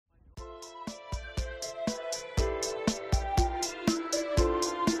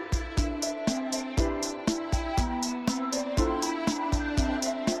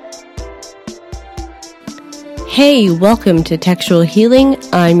Hey, welcome to Textual Healing.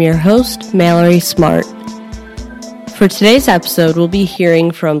 I'm your host, Mallory Smart. For today's episode, we'll be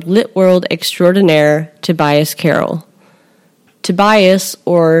hearing from Lit World extraordinaire Tobias Carroll. Tobias,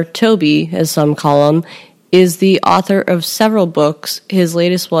 or Toby as some call him, is the author of several books, his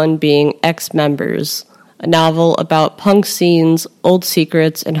latest one being Ex-Members, a novel about punk scenes, old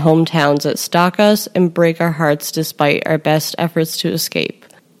secrets, and hometowns that stalk us and break our hearts despite our best efforts to escape.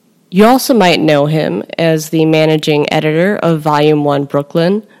 You also might know him as the managing editor of Volume 1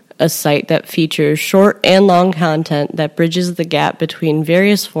 Brooklyn, a site that features short and long content that bridges the gap between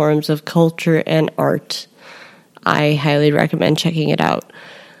various forms of culture and art. I highly recommend checking it out.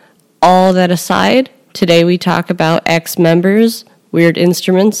 All that aside, today we talk about Ex-Members, weird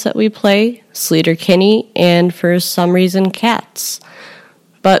instruments that we play, Sleater-Kinney, and for some reason, cats.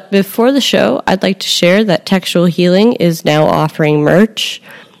 But before the show, I'd like to share that Textual Healing is now offering merch.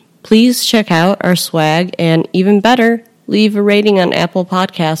 Please check out our swag, and even better, leave a rating on Apple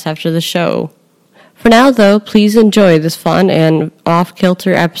Podcasts after the show. For now, though, please enjoy this fun and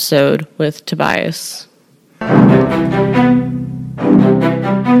off-kilter episode with Tobias.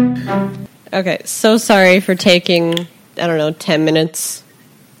 Okay, so sorry for taking, 10 minutes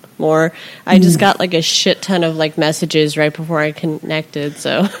more. I just got a shit ton of messages right before I connected,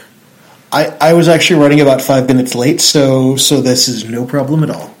 so... I was actually running about 5 minutes late, so this is no problem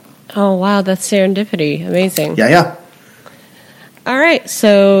at all. Oh, wow, that's serendipity. Amazing. Yeah. All right,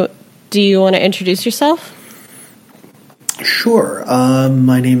 so do you want to introduce yourself? Sure.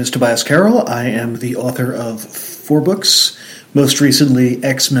 My name is Tobias Carroll. I am the author of 4 books, most recently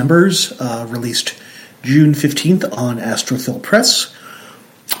Ex-Members, released June 15th on Astrophil Press.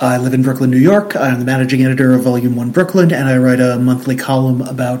 I live in Brooklyn, New York. I'm the managing editor of Volume 1 Brooklyn, and I write a monthly column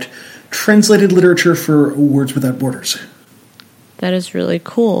about translated literature for Words Without Borders. That is really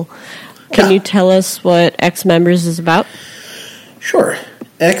cool. Can you tell us what Ex-Members is about? Sure.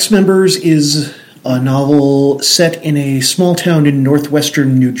 Ex-Members is a novel set in a small town in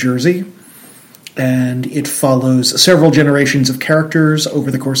northwestern New Jersey, and it follows several generations of characters over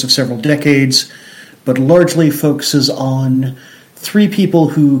the course of several decades, but largely focuses on 3 people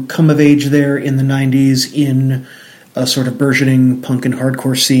who come of age there in the 90s in a sort of burgeoning punk and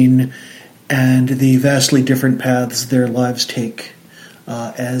hardcore scene, and the vastly different paths their lives take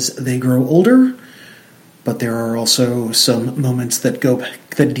as they grow older. But there are also some moments that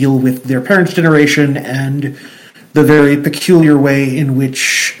deal with their parents' generation and the very peculiar way in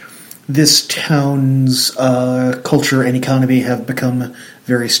which this town's culture and economy have become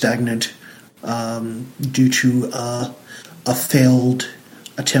very stagnant due to a failed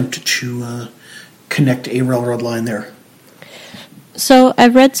attempt to connect a railroad line there. So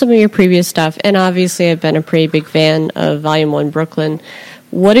I've read some of your previous stuff, and obviously I've been a pretty big fan of Volume 1 Brooklyn.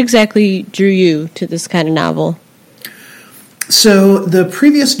 What exactly drew you to this kind of novel? So the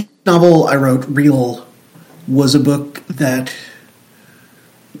previous novel I wrote, Real, was a book that...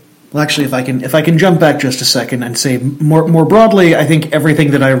 Well, actually, if I can jump back just a second and say more broadly, I think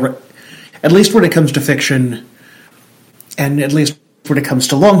everything that I write, at least when it comes to fiction, and at least when it comes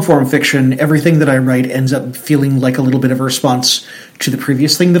to long-form fiction, everything that I write ends up feeling like a little bit of a response to the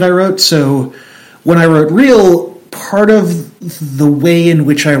previous thing that I wrote. So when I wrote Real, part of the way in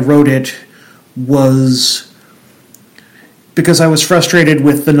which I wrote it was because I was frustrated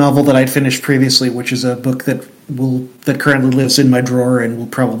with the novel that I'd finished previously, which is a book that currently lives in my drawer and will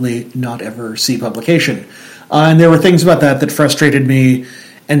probably not ever see publication. And there were things about that frustrated me.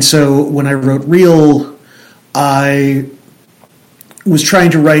 And so when I wrote Real, I was trying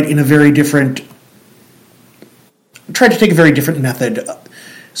to write in tried to take a very different method.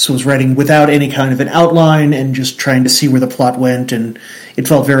 So I was writing without any kind of an outline and just trying to see where the plot went, and it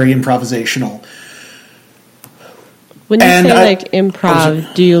felt very improvisational. When you say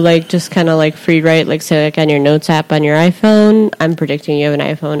improv, do you just kind of free write, say on your notes app on your iPhone? I'm predicting you have an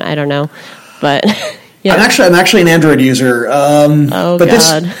iPhone. I don't know, but yeah. I'm actually an Android user. Oh but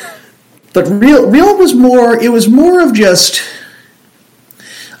God! But Real was more. It was more of just.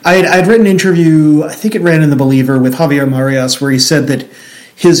 I'd written an interview, I think it ran in The Believer, with Javier Marias, where he said that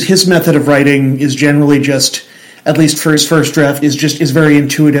his method of writing is generally just, at least for his first draft, is very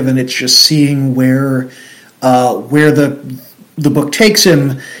intuitive, and it's just seeing where the book takes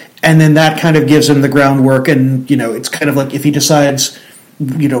him, and then that kind of gives him the groundwork. And it's kind of like if he decides,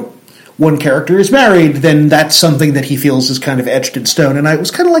 one character is married, then that's something that he feels is kind of etched in stone. And I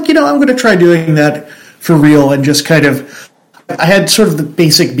was kind of like, I'm going to try doing that for Real, and just kind of. I had sort of the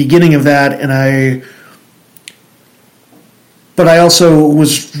basic beginning of that, but I also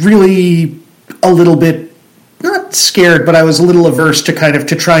was really a little bit, not scared, but I was a little averse to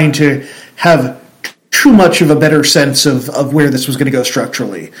trying to have too much of a better sense of where this was going to go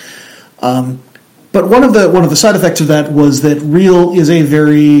structurally. But one of the side effects of that was that Real is a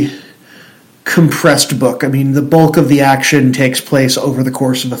very compressed book. I mean, the bulk of the action takes place over the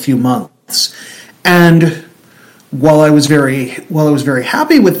course of a few months, and while I was very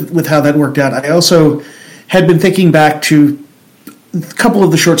happy with how that worked out, I also had been thinking back to a couple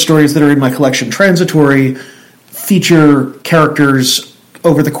of the short stories that are in my collection. Transitory feature characters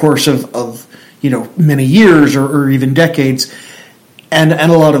over the course of many years or even decades. And a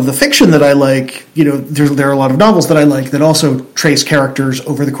lot of the fiction that I like, there are a lot of novels that I like that also trace characters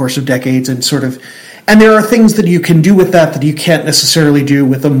over the course of decades and there are things that you can do with that you can't necessarily do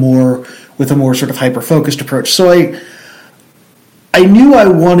with a more sort of hyper-focused approach. So I knew I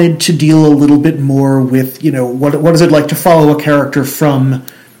wanted to deal a little bit more with, what is it like to follow a character from,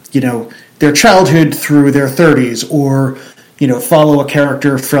 their childhood through their 30s, or, follow a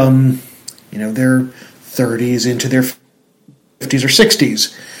character from, their 30s into their 50s or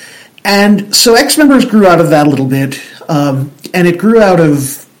 60s. And so X-Members grew out of that a little bit, and it grew out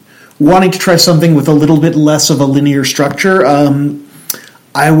of wanting to try something with a little bit less of a linear structure.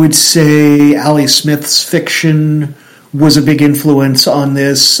 I would say Ali Smith's fiction was a big influence on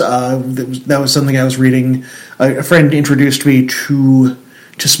this. That was something I was reading. A friend introduced me to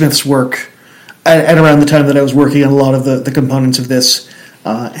Smith's work at around the time that I was working on a lot of the components of this,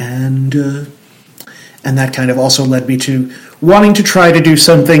 and that kind of also led me to wanting to try to do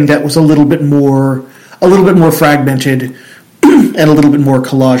something that was a little bit more fragmented and a little bit more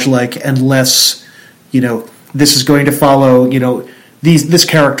collage-like, and less, this is going to follow, this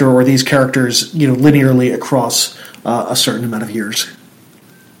character or these characters, linearly across a certain amount of years.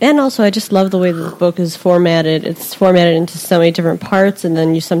 And also, I just love the way the book is formatted. It's formatted into so many different parts, and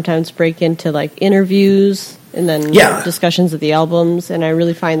then you sometimes break into like interviews and then discussions of the albums, and I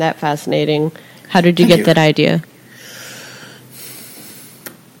really find that fascinating. How did you get that idea?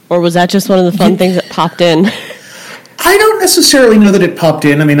 Or was that just one of the fun things that popped in? I don't necessarily know that it popped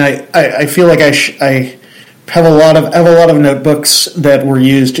in. I mean, I feel like I have a lot of notebooks that were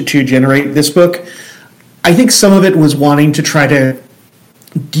used to generate this book. I think some of it was wanting to try to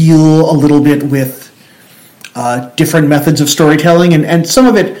deal a little bit with different methods of storytelling, and some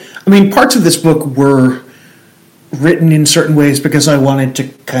of it, I mean, parts of this book were written in certain ways because I wanted to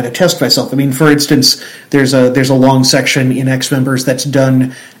kind of test myself. I mean, for instance, there's a long section in X-Members that's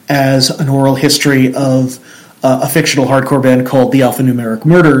done as an oral history of a fictional hardcore band called the Alphanumeric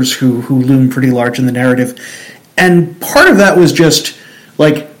Murders, who loom pretty large in the narrative. And part of that was just,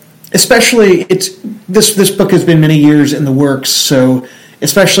 like, especially, this book has been many years in the works, so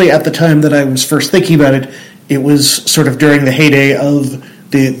especially at the time that I was first thinking about it, it was sort of during the heyday of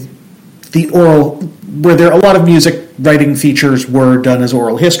the oral, where there a lot of music writing features were done as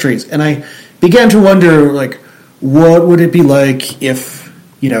oral histories. And I began to wonder, like, what would it be like if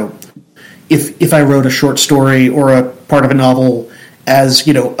I wrote a short story or a part of a novel as,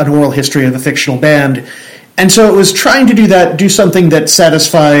 an oral history of a fictional band. And so it was trying to do something that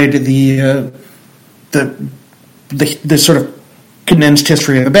satisfied the sort of condensed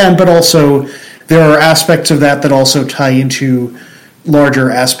history of the band, but also there are aspects of that also tie into larger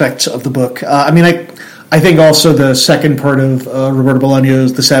aspects of the book. I think also the second part of Roberto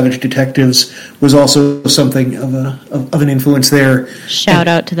Bolaño's The Savage Detectives was also something of an influence there. Shout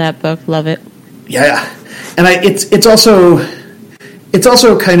out to that book, love it. Yeah, and it's also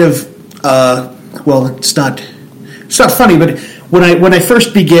kind of it's not funny, but when I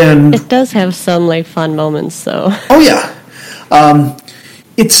first began, it does have some like fun moments, though. Oh yeah,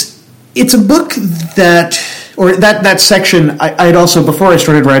 it's a book that section. I'd also, before I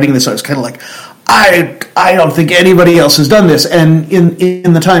started writing this, I was kind of like, I don't think anybody else has done this. And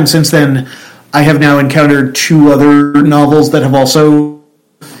in the time since then, I have now encountered two other novels that have also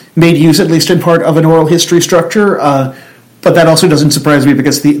made use, at least in part, of an oral history structure. But that also doesn't surprise me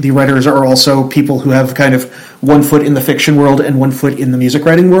because the writers are also people who have kind of one foot in the fiction world and one foot in the music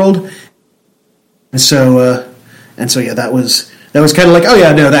writing world. And so yeah, that was kind of like, oh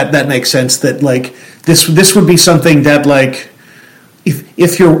yeah, no, that makes sense. That like this would be something that like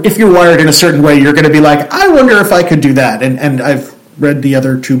if you're wired in a certain way, you're going to be like, I wonder if I could do that. And I've read the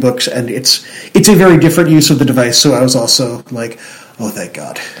other two books, and it's a very different use of the device. So I was also like, oh, thank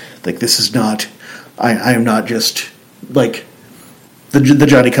God, like this is not. I am not just like the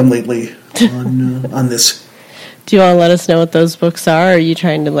Johnny Come Lately on this. Do you want to let us know what those books are, or are you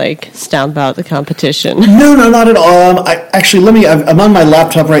trying to like stamp out the competition? No, not at all. I'm on my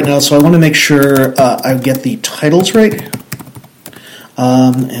laptop right now, so I want to make sure I get the titles right.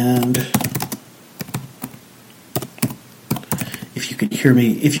 And if you can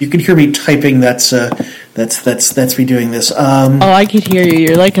hear me typing, that's That's me doing this. I could hear you.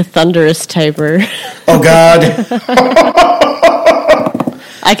 You're like a thunderous typer. Oh God.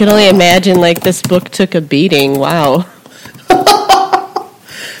 I can only imagine like this book took a beating. Wow.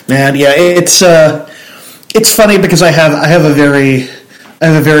 Man, yeah, it's funny because I have a very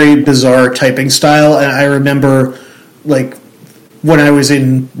bizarre typing style, and I remember like when I was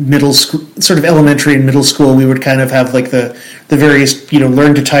in middle school, sort of elementary and middle school, we would kind of have like the various,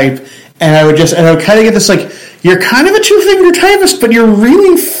 learn to type, and I would kind of get this like, you're kind of a 2-finger typist, but you're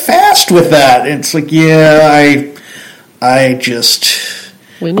really fast with that. And it's like, yeah,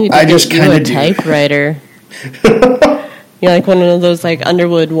 we need to get you a typewriter. Like one of those like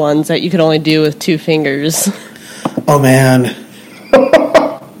Underwood ones that you can only do with 2 fingers. Oh man.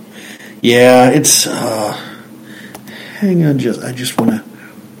 Yeah, it's hang on, I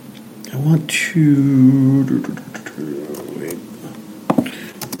want to wait.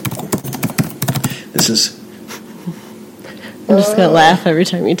 I'm just gonna laugh every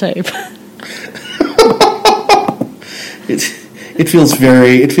time you type. It feels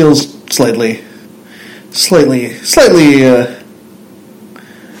slightly silly,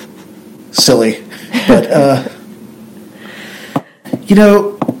 but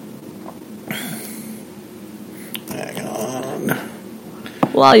hang on.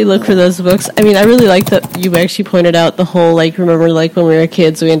 While you look for those books, I mean, I really like that you actually pointed out the whole, like, remember, like, when we were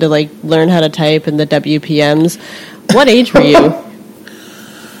kids, we had to, like, learn how to type in the WPMs. What age were you?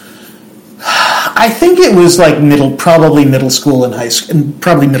 I think it was, like, probably middle school and high school, and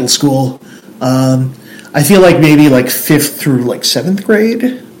probably middle school. I feel like maybe, like, 5th through, like, 7th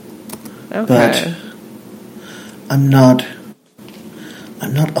grade. Okay. But I'm not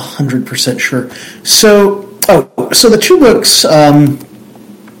 100% sure. So the two books,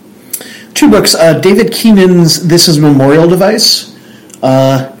 David Keenan's This Is Memorial Device,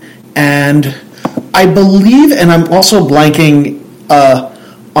 and I believe, and I'm also blanking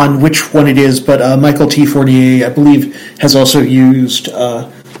on which one it is, but Michael T. Fortier, I believe, has also used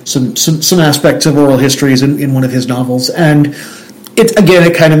some aspects of oral histories in one of his novels, and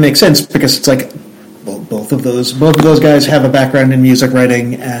it kind of makes sense because it's like both of those guys have a background in music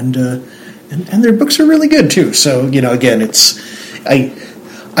writing, and their books are really good too. So again,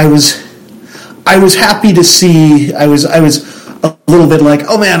 I was happy to see. I was a little bit like,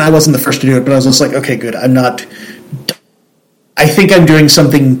 oh man, I wasn't the first to do it, but I was just like, okay, good. I'm not. I think I'm doing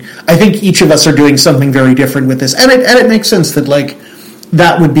something. I think each of us are doing something very different with this, and it makes sense that like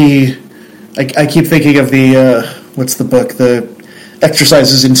that would be. I keep thinking of the what's the book, the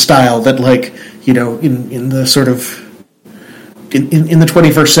Exercises in Style, that like in the sort of in the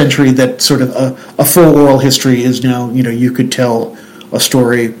 21st century, that sort of a full oral history is now you could tell a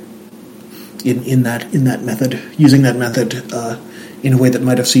story in that method, using that method in a way that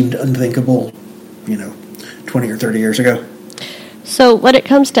might have seemed unthinkable 20 or 30 years ago. So when it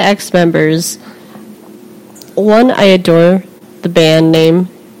comes to X members, one, I adore the band name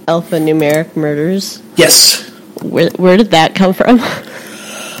Alphanumeric Murders. Yes. Where did that come from?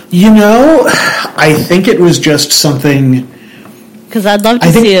 I think it was just something. Because I'd love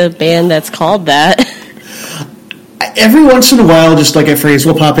to see a band that's called that. Every once in a while, just like a phrase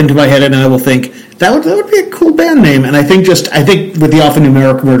will pop into my head, and I will think that would be a cool band name. And I think with the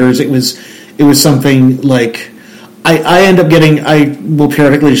Alphanumeric Murders, it was something like I end up getting. I will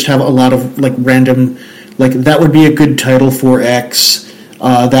periodically just have a lot of like random, like that would be a good title for X.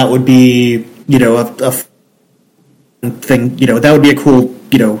 That would be a thing. That would be a cool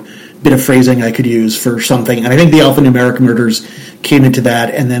bit of phrasing I could use for something. And I think the Alphanumeric Murders came into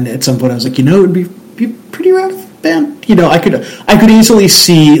that. And then at some point I was like, it would be pretty rad band. I could easily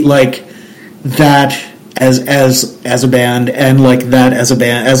see like that as a band, and like that as a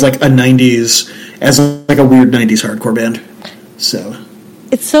band, as like a 90s, as like a weird 90s hardcore band. So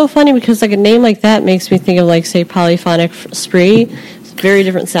it's so funny because like a name like that makes me think of like, say, Polyphonic Spree. It's very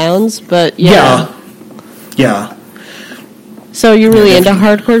different sounds, but yeah. So you're really into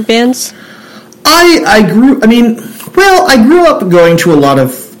hardcore bands? I grew up going to a lot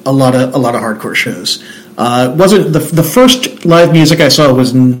of hardcore shows. Wasn't the first live music I saw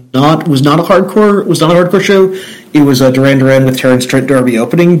was not a hardcore show. It was a Duran Duran with Terence Trent D'Arby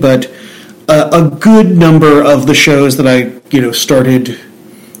opening, but a good number of the shows that I started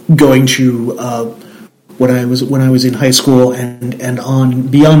going to when I was in high school and on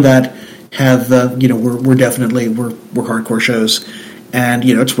beyond that have we're definitely hardcore shows, and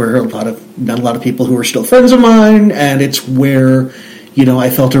it's where met a lot of people who are still friends of mine, and it's where I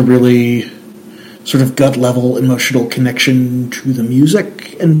felt a really sort of gut level emotional connection to the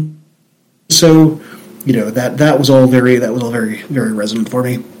music, and so that was all very very resonant for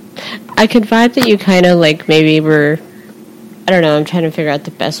me. I could vibe that you kind of like maybe were, I don't know, I'm trying to figure out the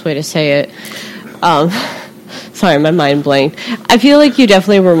best way to say it. Sorry, my mind blanked. I feel like you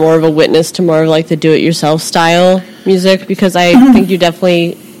definitely were more of a witness to more of like the do-it-yourself style music, because I think you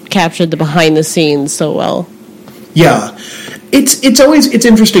definitely captured the behind the scenes so well. Yeah. It's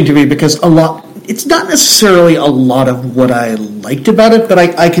interesting to me because it's not necessarily a lot of what I liked about it, but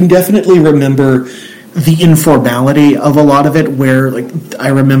I can definitely remember the informality of a lot of it, where like I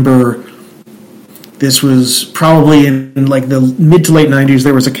remember this was probably in like the mid to late 90s.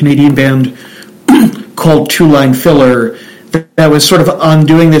 There was a Canadian band called Two Line Filler that was sort of on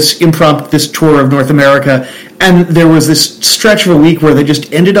doing this tour of North America, and there was this stretch of a week where they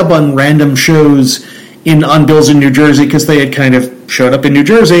just ended up on random shows on bills in New Jersey, because they had kind of showed up in New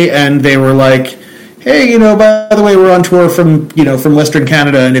Jersey and they were like, hey, by the way, we're on tour from Western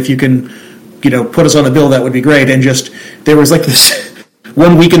Canada, and if you can, put us on a bill, that would be great. And just, there was like this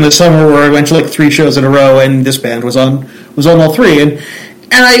one week in the summer where I went to like 3 shows in a row, and this band was on all 3. And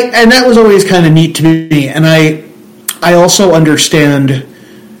that was always kind of neat to me. And I also understand,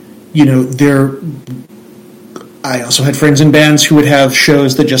 I also had friends in bands who would have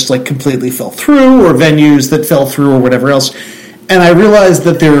shows that just like completely fell through, or venues that fell through, or whatever else. And I realized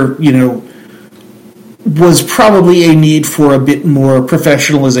that there, was probably a need for a bit more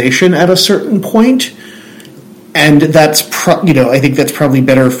professionalization at a certain point. And that's, I think that's probably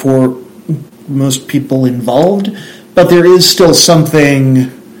better for most people involved. But there is still something,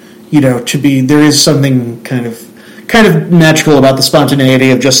 there is something kind of magical about the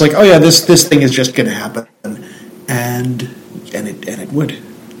spontaneity of just like, oh yeah, this thing is just going to happen. And it would.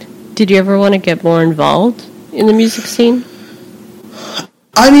 Did you ever want to get more involved in the music scene?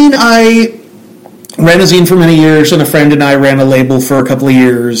 I mean, I ran a zine for many years, and a friend and I ran a label for a couple of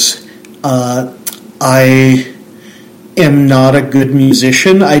years. I am not a good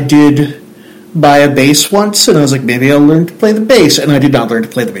musician. I did buy a bass once, and I was like, maybe I'll learn to play the bass, and I did not learn to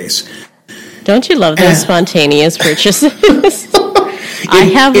play the bass. Don't you love those spontaneous purchases? I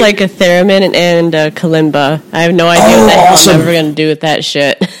have like a theremin and a kalimba. I have no idea what the hell I'm ever going to do with that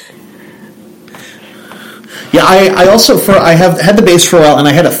shit. Yeah, I also I have had the bass for a while, and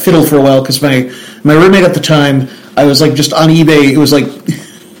I had a fiddle for a while because my roommate at the time, I was like just on eBay. It was like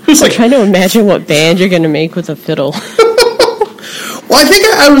I'm trying to imagine what band you're going to make with a fiddle. Well, I think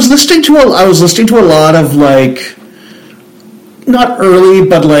I was listening to a lot of like, not early,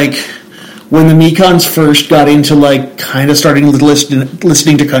 but like when the Mekons first got into like kind of starting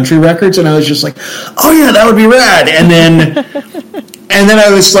listening to country records, and I was just like, oh yeah, that would be rad. And then I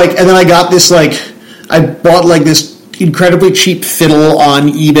was like, and then I got this like, I bought like this incredibly cheap fiddle on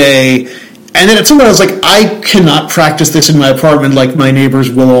eBay, and then at some point I was like, I cannot practice this in my apartment, like my neighbors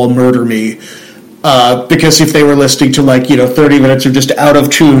will all murder me, because if they were listening to like 30 minutes of just out of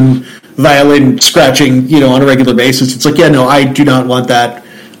tune violin scratching on a regular basis, it's like, yeah, no, I do not want that.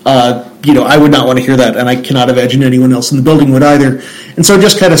 I would not want to hear that, and I cannot imagine anyone else in the building would either. And so I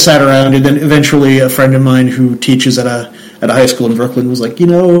just kind of sat around, and then eventually a friend of mine who teaches at a high school in Brooklyn was like,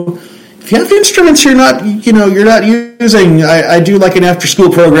 if you have instruments you're not using, I do like an after school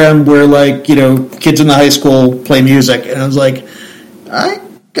program where like, kids in the high school play music. And I was like, I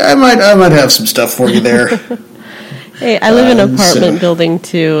might have some stuff for you there. Hey, I live in an apartment building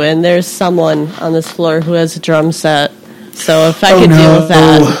too, and there's someone on this floor who has a drum set. So if I could deal with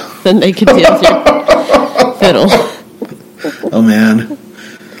that, then they could deal with your fiddle. Oh man.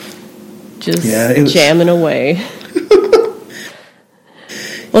 Just jamming away.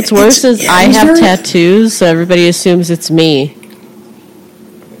 What's worse is I have tattoos, so everybody assumes it's me.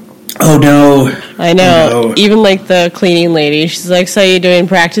 Oh no. I know. Oh, no. Even like the cleaning lady, she's like, so you doing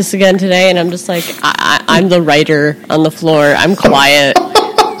practice again today? And I'm just like, I'm the writer on the floor. I'm quiet.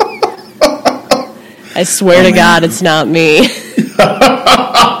 I swear to God, it's not me.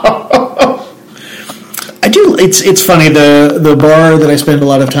 I do. It's funny, the bar that I spend a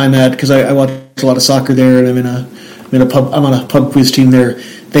lot of time at, because I watch a lot of soccer there, and I'm on a pub quiz team there.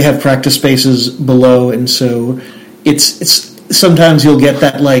 They have practice spaces below, and so it's sometimes you'll get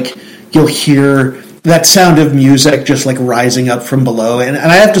that, like, you'll hear that sound of music just like rising up from below, and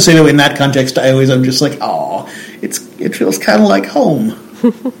I have to say that in that context, I'm just like, oh, it feels kind of like home.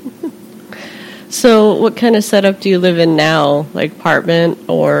 So, what kind of setup do you live in now? Like apartment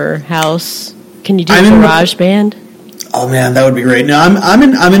or house? Can you do a garage band? Oh man, that would be great. No, I'm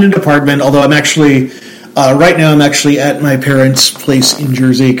in an apartment. Although I'm actually right now I'm actually at my parents' place in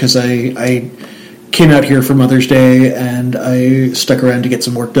Jersey because I came out here for Mother's Day and I stuck around to get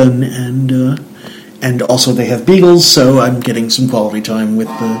some work done, and also they have beagles, so I'm getting some quality time with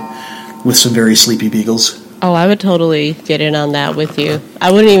some very sleepy beagles. Oh, I would totally get in on that with you. I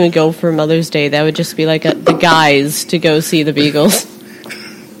wouldn't even go for Mother's Day. That would just be like the guys to go see the beagles.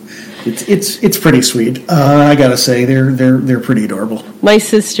 It's pretty sweet. I gotta say, they're pretty adorable. My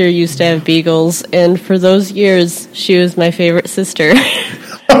sister used to have beagles, and for those years, she was my favorite sister.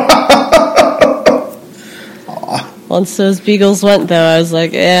 Once those beagles went, though, I was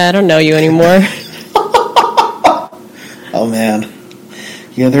like, I don't know you anymore. Oh, man.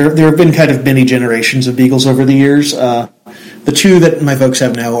 Yeah, there have been kind of many generations of beagles over the years. The two that my folks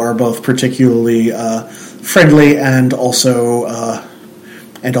have now are both particularly friendly and also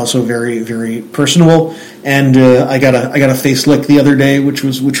very, very personable. And I got a face lick the other day, which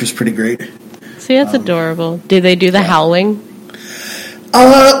was pretty great. See, that's adorable. Do they do the howling?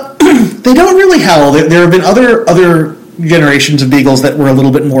 They don't really howl. There have been other generations of beagles that were a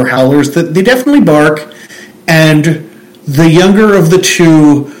little bit more howlers. They definitely bark, and the younger of the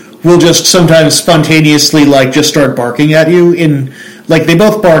two will just sometimes spontaneously just start barking at you. They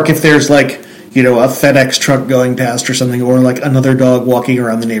both bark if there's a FedEx truck going past or something, or another dog walking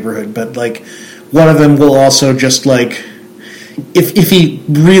around the neighborhood. But one of them will also just if he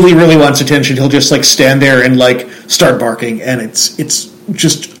really, really wants attention, he'll just stand there and start barking, and it's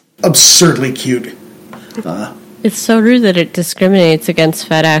just absurdly cute. It's so rude that it discriminates against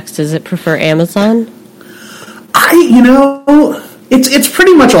FedEx. Does it prefer Amazon? It's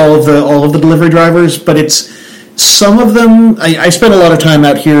pretty much all of the delivery drivers, but it's some of them. I spent a lot of time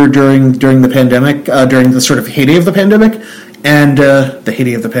out here during the pandemic, during the sort of heyday of the pandemic, and the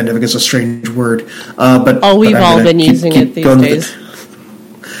heyday of the pandemic is a strange word. We've all been using it these days.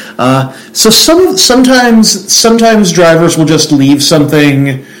 So sometimes drivers will just leave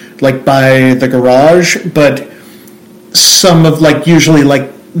something by the garage, but some of usually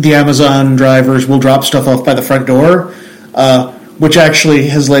the Amazon drivers will drop stuff off by the front door, which actually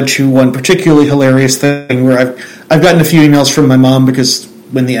has led to one particularly hilarious thing where I've gotten a few emails from my mom, because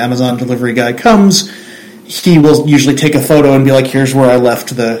when the Amazon delivery guy comes, he will usually take a photo and be like, here's where I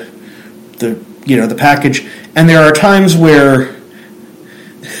left the package. And there are times where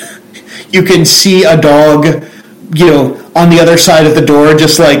you can see a dog, on the other side of the door,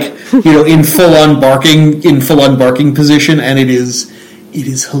 just in full on barking position, and it is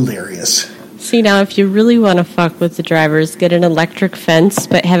hilarious. See, now if you really want to fuck with the drivers, get an electric fence,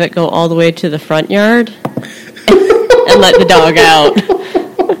 but have it go all the way to the front yard and let the dog out.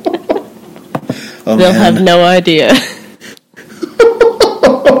 Oh, they'll have no idea.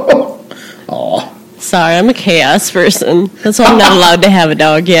 Aw. Sorry, I'm a chaos person. That's why I'm not allowed to have a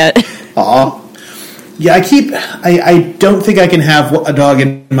dog yet. Aw. Yeah, I don't think I can have a dog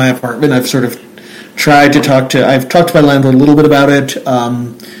in my apartment. I've sort of tried to I've talked to my landlord a little bit about it.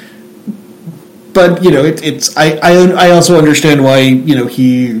 But, I also understand why,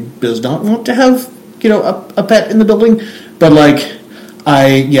 he does not want to have, a pet in the building. But,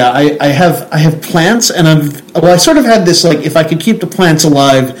 I have plants, and I sort of had this, if I could keep the plants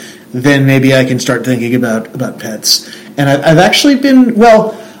alive, then maybe I can start thinking about pets. And I've actually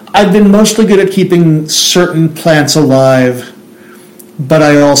I've been mostly good at keeping certain plants alive, but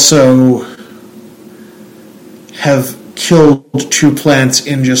I also have killed 2 plants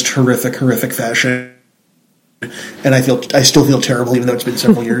in just horrific fashion. And I still feel terrible, even though it's been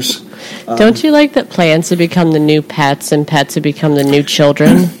several years. Don't you like that plants have become the new pets and pets have become the new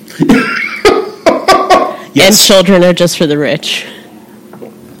children? Yes. And children are just for the rich.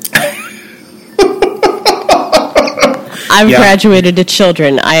 I've graduated to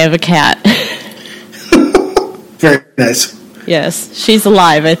children. I have a cat. Very nice. Yes, she's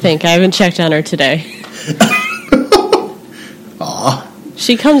alive, I think. I haven't checked on her today. Aw.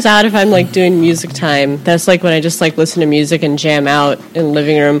 She comes out if I'm doing music time. That's when I just listen to music and jam out in the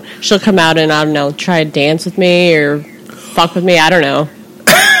living room. She'll come out and, I don't know, try to dance with me or fuck with me. I don't know.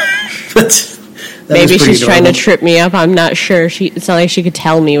 Maybe she's trying to trip me up. I'm not sure. It's not like she could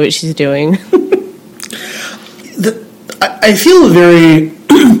tell me what she's doing. I feel I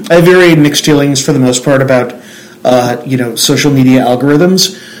have very mixed feelings for the most part about social media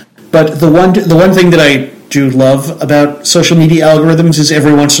algorithms. But the one thing that I do love about social media algorithms is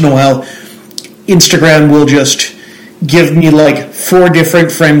every once in a while, Instagram will just give me 4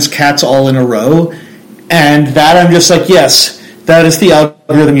 different friends' cats all in a row, and that I'm just yes, that is the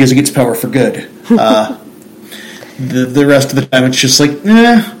algorithm using its power for good. The rest of the time it's just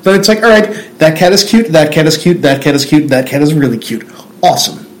but it's all right, that cat is cute, that cat is cute, that cat is cute, that cat is really cute.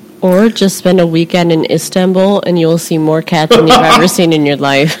 Awesome. Or just spend a weekend in Istanbul and you'll see more cats than you've ever seen in your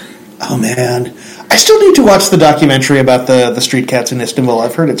life. Oh man. I still need to watch the documentary about the street cats in Istanbul.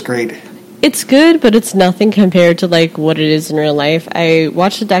 I've heard it's great. It's good, but it's nothing compared to, like, what it is in real life. I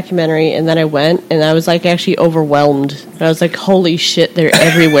watched the documentary, and then I went, and I was, like, actually overwhelmed. And I was like, holy shit, they're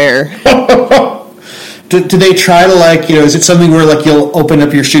everywhere. Do they try to, like, you know, is it something where, like, you'll open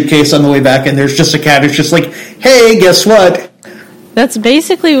up your suitcase on the way back and there's just a cat who's just like, hey, guess what? That's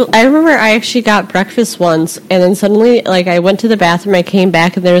basically, I remember I actually got breakfast once, and then suddenly, like, I went to the bathroom, I came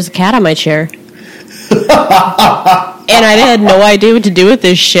back, and there was a cat on my chair. And I had no idea what to do with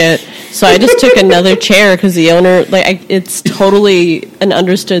this shit. So I just took another chair, because the owner, like, it's totally an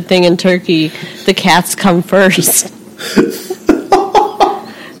understood thing in Turkey. The cats come first.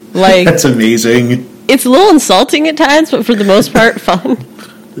 Like, that's amazing. It's a little insulting at times, but for the most part, fun.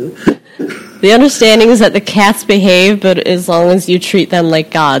 The understanding is that the cats behave, but as long as you treat them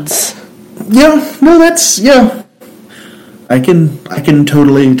like gods. Yeah, no, that's, yeah. I can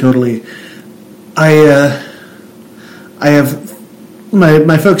totally. I have,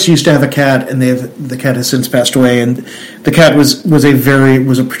 my folks used to have a cat, and the cat has since passed away, and the cat was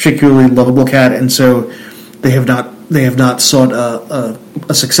a particularly lovable cat, and so they have not sought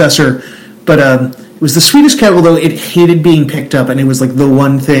a successor, but it was the sweetest cat, although it hated being picked up, and it was like the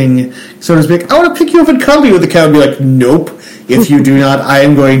one thing. So it was like, I want to pick you up and cuddle you, with the cat would be like, nope. If you do not, I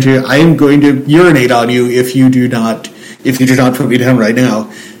am going to urinate on you. If you do not put me down right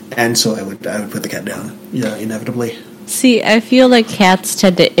now. And so I would put the cat down. Yeah, inevitably. See, I feel like cats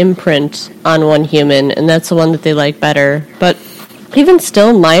tend to imprint on one human, and that's the one that they like better. But even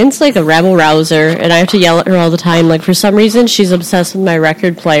still, mine's like a rabble-rouser, and I have to yell at her all the time. Like, for some reason, she's obsessed with my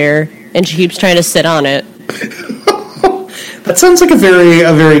record player, and she keeps trying to sit on it. That sounds like a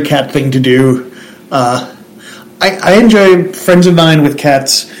very cat thing to do. I enjoy friends of mine with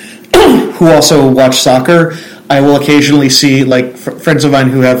cats who also watch soccer. I will occasionally see, like, friends of mine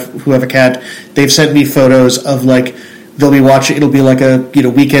who have a cat. They've sent me photos of, like, they'll be watching. It'll be like a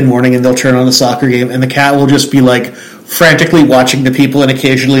weekend morning, and they'll turn on the soccer game, and the cat will just be like frantically watching the people, and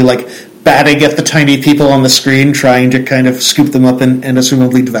occasionally like batting at the tiny people on the screen, trying to kind of scoop them up and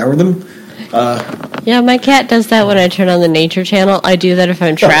assumably devour them. Yeah, my cat does that when I turn on the Nature Channel. I do that if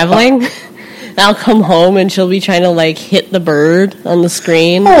I'm traveling. I'll come home and she'll be trying to, like, hit the bird on the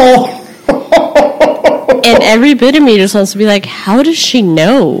screen. Oh. And every bit of me just wants to be like, how does she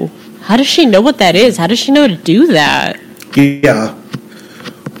know? How does she know what that is? How does she know to do that? Yeah.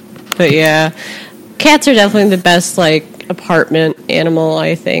 But yeah, cats are definitely the best, like, apartment animal,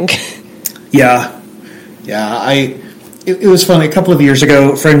 I think. Yeah. It was funny. A couple of years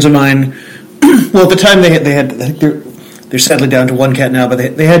ago, friends of mine, well, at the time they're settling down to one cat now, but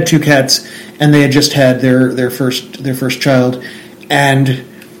they had two cats, and they had just had their first child, and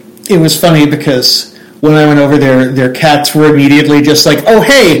it was funny because when I went over there, their cats were immediately just like, oh,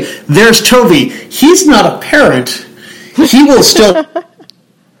 hey, there's Toby. He's not a parent. He will still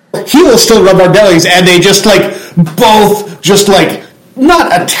rub our bellies. And they just, like, both just, like,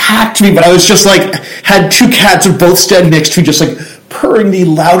 not attacked me, but I was just, like, had two cats both standing next to me, just, like, purring the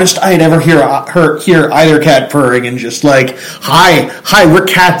loudest I had ever hear either cat purring, and just like, hi, we're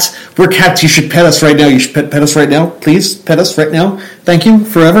cats, you should pet us right now, pet us right now, please, pet us right now, thank you,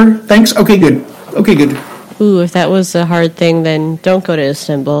 forever, thanks, okay, good. Ooh, if that was a hard thing, then don't go to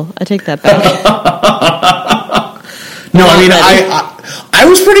Istanbul. I take that back. No, I mean, I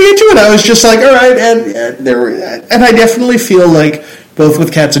was pretty into it. I was just like, all right, and I definitely feel like both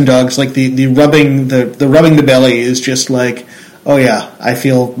with cats and dogs, like the rubbing the belly is just like, oh yeah, I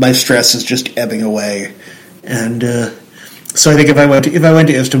feel my stress is just ebbing away, and so I think if I went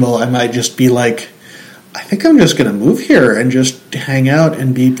to Istanbul, I might just be like, I think I'm just going to move here and just hang out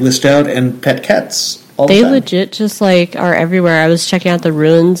and be blissed out and pet cats all the time. They legit just, like, are everywhere. I was checking out the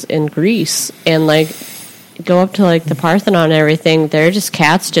ruins in Greece, and, like, go up to, like, the Parthenon and everything. They're just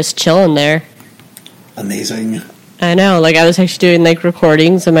cats just chilling there. Amazing. I know. Like, I was actually doing, like,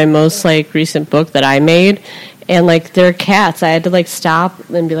 recordings of my most, like, recent book that I made, and, like, they're cats. I had to, like, stop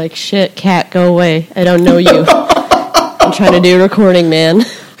and be like, shit, cat, go away. I don't know you. I'm trying to do a recording, man.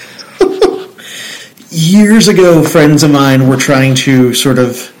 Years ago, friends of mine were trying to not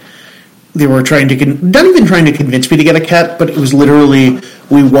even trying to convince me to get a cat, but it was literally,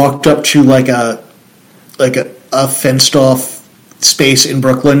 we walked up to like a fenced off space in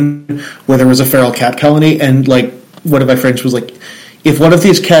Brooklyn where there was a feral cat colony, and like one of my friends was like, if one of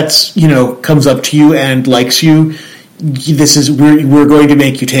these cats, comes up to you and likes you, we're going to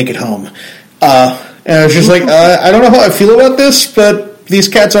make you take it home. And I was just like, I don't know how I feel about this, but these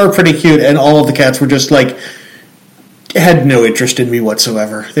cats are pretty cute, and all of the cats were just like, had no interest in me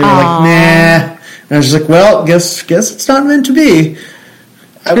whatsoever. They were like, nah. And I was just like, well, guess it's not meant to be.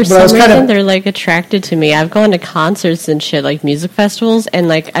 For some reason, they're, like, attracted to me. I've gone to concerts and shit, like, music festivals, and,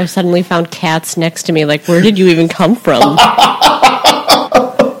 like, I've suddenly found cats next to me. Like, where did you even come from?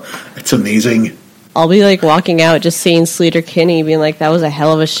 It's amazing. I'll be, like, walking out, just seeing Sleater Kinney, being like, that was a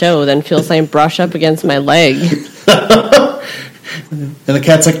hell of a show, then feels like brush up against my leg. And the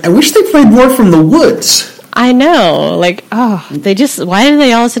cat's like, I wish they played more from the Woods. I know. Like, why do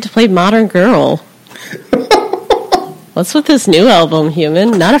they always have to play Modern Girl? What's with this new album,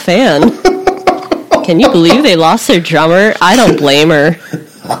 Human? Not a fan. Can you believe they lost their drummer? I don't blame her.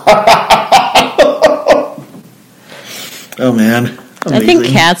 Oh, man. Amazing. I think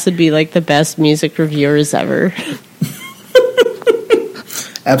cats would be, like, the best music reviewers ever.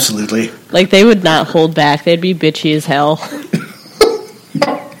 Absolutely. Like, they would not hold back. They'd be bitchy as hell.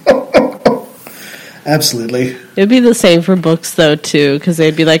 Absolutely. It would be the same for books, though, too, because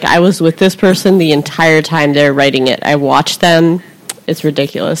they'd be like, I was with this person the entire time they're writing it. I watched them. It's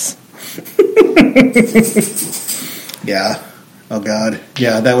ridiculous. Yeah. Oh, God.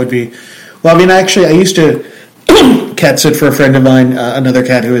 Yeah, that would be... Well, I mean, actually, I used to cat sit for a friend of mine, another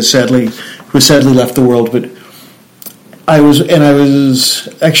cat who has sadly left the world, but it was a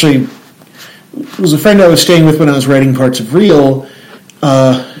friend I was staying with when I was writing parts of Real,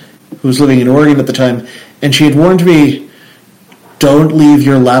 who was living in Oregon at the time, and she had warned me, don't leave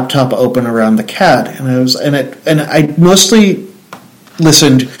your laptop open around the cat. And I mostly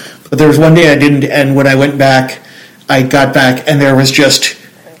listened, but there was one day I didn't, and when I went back, I got back, and there was just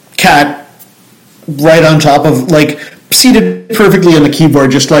cat right on top of, like, seated perfectly on the keyboard,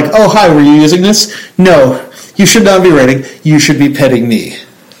 just like, oh, hi, were you using this? No, you should not be writing, you should be petting me.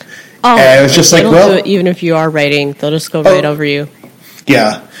 Oh, and I was just like, well... do it even if you are writing, they'll just go right over you.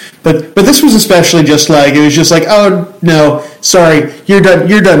 Yeah, but this was especially just like, it was just like, oh, no, sorry, you're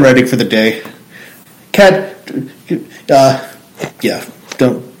done writing for the day. Cat, yeah,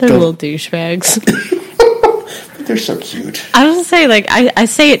 don't. They're little douchebags. They're so cute. I was going to say, like, I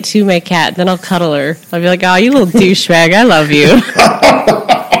say it to my cat, then I'll cuddle her. I'll be like, oh, you little douchebag, I love you.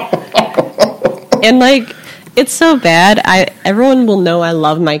 And, like, it's so bad. Everyone will know I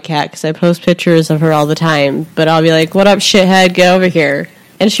love my cat because I post pictures of her all the time. But I'll be like, what up, shithead, get over here.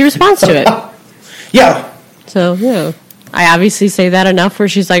 And she responds to it. Yeah. So, yeah. I obviously say that enough where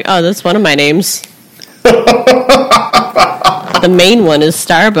she's like, oh, that's one of my names. The main one is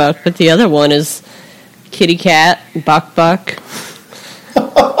Starbuck, but the other one is Kitty Cat, Buck,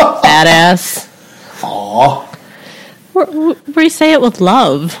 Badass. Aww. We say it with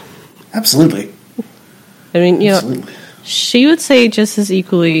love. Absolutely. I mean, you know, she would say just as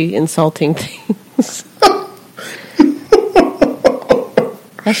equally insulting things.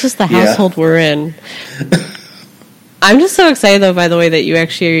 That's just the household we're in. I'm just so excited, though, by the way, that you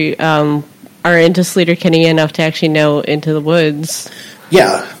actually are into Sleater Kinney enough to actually know Into the Woods.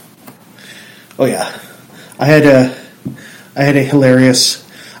 Yeah. Oh, yeah. I had a hilarious...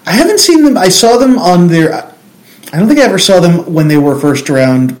 I haven't seen them... I saw them on their... I don't think I ever saw them when they were first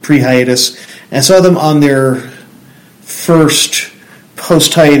around pre-hiatus. And I saw them on their first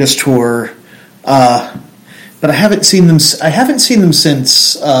post-hiatus tour. But I haven't seen them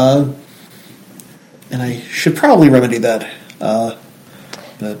since... and I should probably remedy that.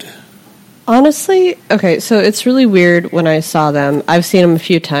 But... Honestly, okay, so it's really weird when I saw them. I've seen them a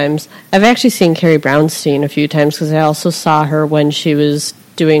few times. I've actually seen Carrie Brownstein a few times because I also saw her when she was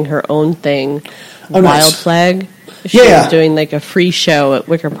doing her own thing, Wild nice. Flag. She was doing like a free show at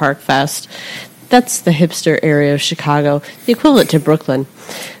Wicker Park Fest. That's the hipster area of Chicago, the equivalent to Brooklyn.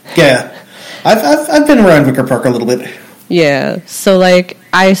 Yeah, I've been around Wicker Park a little bit. Yeah, so like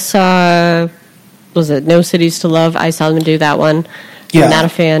I saw, was it No Cities to Love? I saw them do that one. Yeah. I'm not a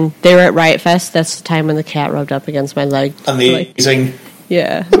fan. They were at Riot Fest. That's the time when the cat rubbed up against my leg. Amazing. Like,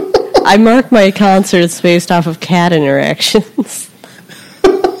 yeah. I mark my concerts based off of cat interactions.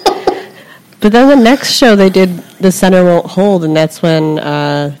 But then the next show they did, The Center Won't Hold, and that's when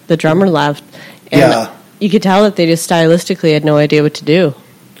the drummer left. And you could tell that they just stylistically had no idea what to do.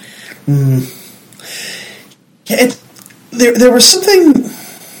 Yeah, there was something...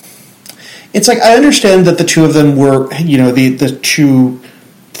 It's like, I understand that the two of them were, you know, the two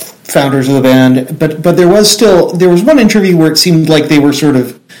founders of the band, but there was one interview where it seemed like they were sort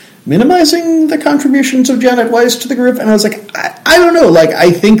of minimizing the contributions of Janet Weiss to the group, and I was like, I don't know, like, I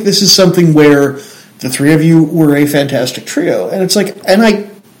think this is something where the three of you were a fantastic trio, and it's like, and I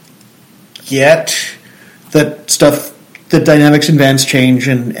get that dynamics in bands change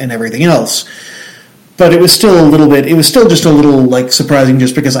and everything else. But it was still just a little, like, surprising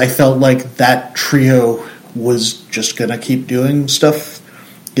just because I felt like that trio was just going to keep doing stuff,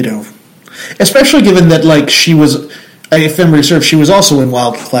 you know. Especially given that, like, she was if memory serves, she was also in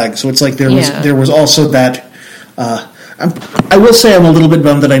Wild Flag. So it's like there was also that. I will say I'm a little bit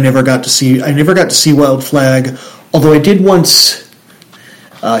bummed that I never got to see Wild Flag, although I did once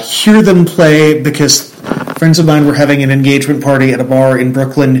hear them play because friends of mine were having an engagement party at a bar in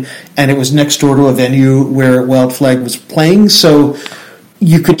Brooklyn, and it was next door to a venue where Wild Flag was playing, so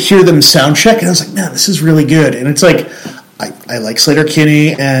you could hear them sound check, and I was like, man, this is really good. And it's like, I like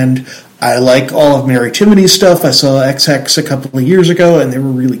Sleater-Kinney, and I like all of Mary Timony's stuff. I saw XX a couple of years ago, and they were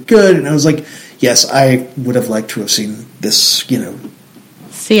really good, and I was like, yes, I would have liked to have seen this,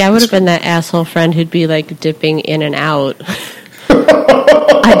 See, I would have been that asshole friend who'd be, like, dipping in and out.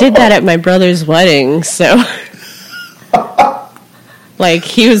 I did that at my brother's wedding, so... Like,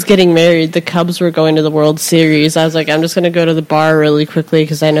 he was getting married, the Cubs were going to the World Series. I was like, I'm just going to go to the bar really quickly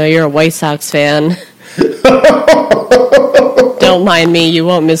because I know you're a White Sox fan. Don't mind me, you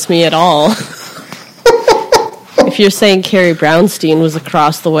won't miss me at all. If you're saying Carrie Brownstein was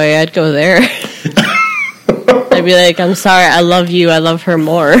across the way, I'd go there. I'd be like, I'm sorry, I love you, I love her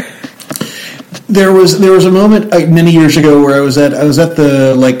more. There was a moment many years ago where I was at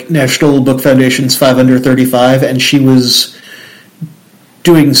the National Book Foundation's 5 Under 35, and she was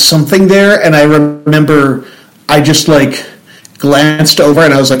doing something there, and I remember I just glanced over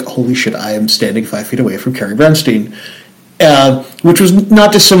and I was like, holy shit, I am standing 5 feet away from Carrie Brownstein, which was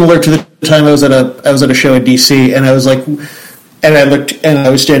not dissimilar to the time I was at a show in DC, and I was like, and I looked and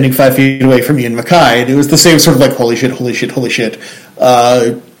I was standing 5 feet away from Ian MacKaye, and it was the same sort of holy shit, holy shit, holy shit.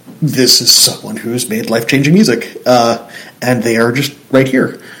 This is someone who has made life-changing music, and they are just right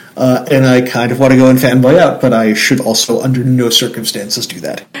here. And I kind of want to go and fanboy out, but I should also, under no circumstances, do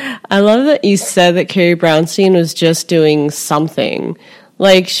that. I love that you said that Carrie Brownstein was just doing something.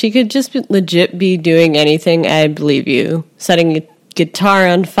 Like, she could just legit be doing anything, I believe you. Setting a guitar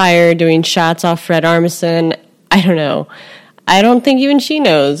on fire, doing shots off Fred Armisen. I don't know. I don't think even she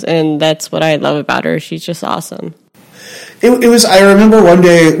knows, and that's what I love about her. She's just awesome. It was, I remember one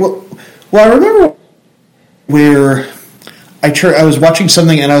day, I remember where... I was watching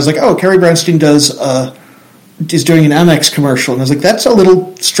something and I was like, oh, Carrie Brownstein is doing an Amex commercial, and I was like, that's a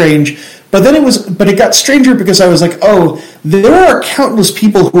little strange. But then it got stranger because I was like, oh, there are countless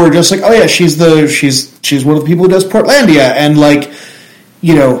people who are just like, oh yeah, she's one of the people who does Portlandia, and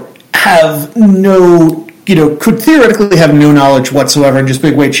have no, could theoretically have no knowledge whatsoever, and just be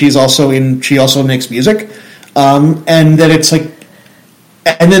like, wait, she also makes music, and then it's like,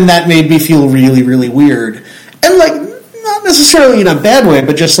 and then that made me feel really, really weird, and not necessarily in a bad way,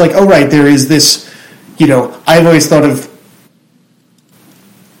 but just like, oh, right, there is this, I've always thought of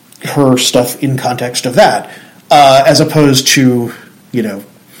her stuff in context of that, as opposed to,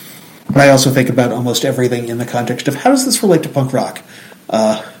 but I also think about almost everything in the context of how does this relate to punk rock?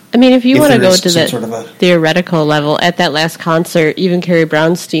 If you want to go to the sort of theoretical level, at that last concert, even Carrie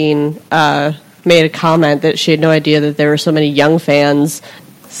Brownstein made a comment that she had no idea that there were so many young fans.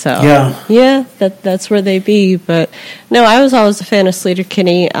 So, yeah, that's where they be. But, no, I was always a fan of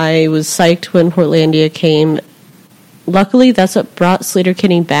Sleater-Kinney. I was psyched when Portlandia came. Luckily, that's what brought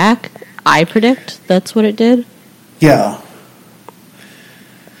Sleater-Kinney back. I predict that's what it did. Yeah.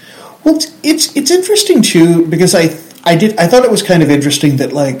 Well, it's interesting, too, because I thought it was kind of interesting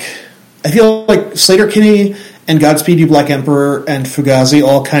that, I feel like Sleater-Kinney and Godspeed You Black Emperor and Fugazi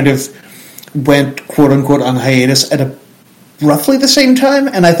all kind of went, quote-unquote, on hiatus at a roughly the same time,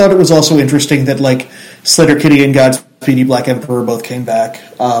 and I thought it was also interesting that Sleater-Kinney and Godspeed You Black Emperor both came back,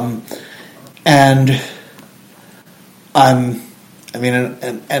 and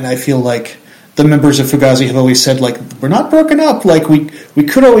I feel like the members of Fugazi have always said we're not broken up, we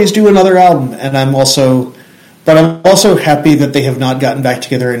could always do another album, and I'm also happy that they have not gotten back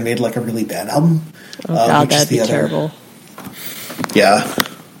together and made a really bad album. Oh God, that'd be terrible. Yeah.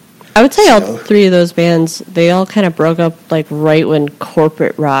 I would say all three of those bands, they all kind of broke up right when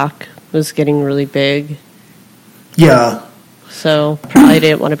corporate rock was getting really big. Yeah. So probably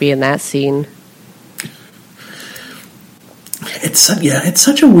didn't want to be in that scene. It's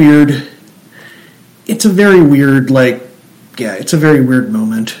such a weird. It's a very weird it's a very weird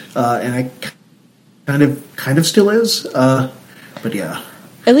moment, and it kind of still is. But yeah.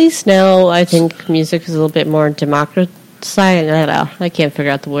 At least now, I think music is a little bit more democratized. I can't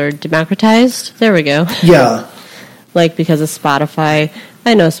figure out the word. Democratized? There we go. Yeah. Because of Spotify.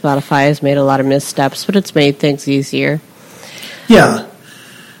 I know Spotify has made a lot of missteps, but it's made things easier. Yeah.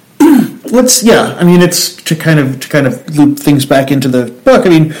 It's to kind of loop things back into the book.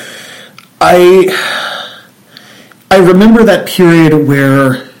 I remember that period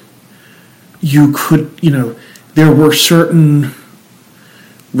where you could, there were certain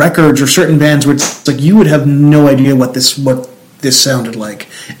records or certain bands where it's like you would have no idea what this sounded like,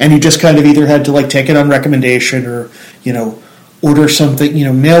 and you just kind of either had to like take it on recommendation or order something,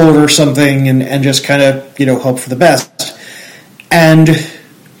 mail order something, and just kind of hope for the best. And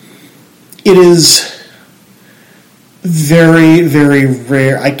it is very, very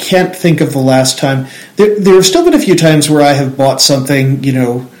rare. I can't think of the last time. There have still been a few times where I have bought something,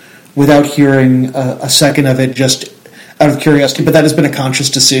 without hearing a second of it, just out of curiosity, but that has been a conscious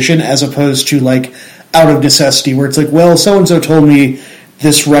decision as opposed to like out of necessity, where it's like, well, so-and-so told me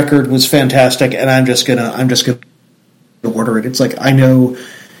this record was fantastic and I'm just gonna order it. It's like, I know,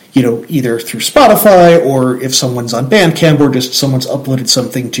 either through Spotify or if someone's on Bandcamp or just someone's uploaded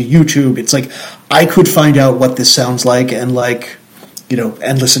something to YouTube, it's like, I could find out what this sounds like and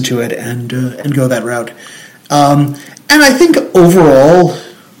and listen to it and go that route. And I think overall,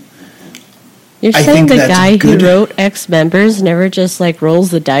 you're saying the guy who wrote X Members never just like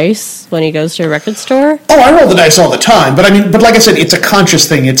rolls the dice when he goes to a record store? Oh, I roll the dice all the time, but like I said, it's a conscious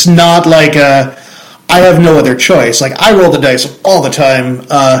thing. It's not like I have no other choice. Like, I roll the dice all the time,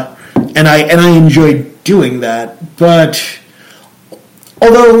 and I enjoy doing that. But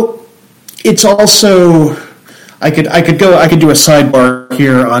although it's also, I could do a sidebar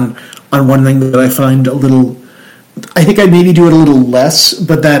here on one thing that I find a little. I think I maybe do it a little less,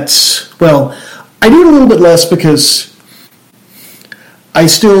 but that's, well, I do it a little bit less because I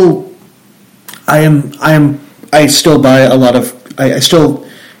still buy a lot of, I still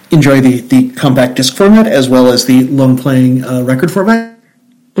enjoy the compact disc format as well as the long playing record format.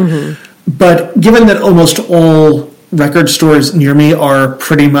 Mm-hmm. But given that almost all record stores near me are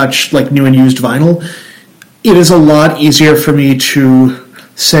pretty much like new and used vinyl, it is a lot easier for me to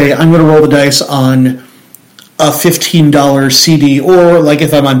say, I'm going to roll the dice on a $15 CD, or like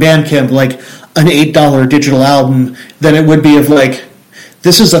if I'm on Bandcamp, like an $8 digital album, than it would be of like,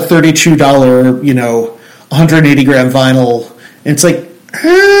 this is a $32, 180 gram vinyl. And it's like,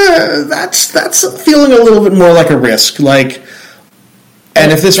 that's feeling a little bit more like a risk. Like,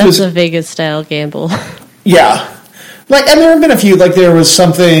 and if this was a Vegas style gamble. Yeah. Like, and there have been a few, like there was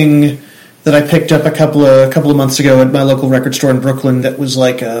something that I picked up a couple of months ago at my local record store in Brooklyn that was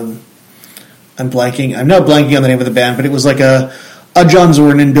like, I'm now blanking on the name of the band, but it was like a John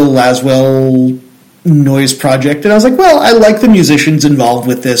Zorn and Bill Laswell noise project. And I was like, well, I like the musicians involved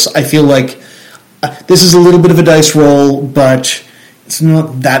with this. I feel like this is a little bit of a dice roll, but it's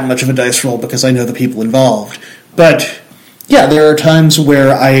not that much of a dice roll because I know the people involved. But yeah, there are times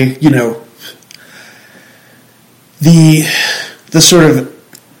where I, the sort of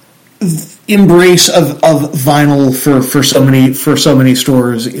embrace of vinyl for so many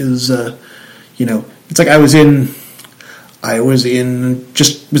stores is, it's like I was in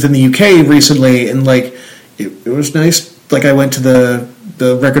the UK recently, and like it was nice. Like I went to the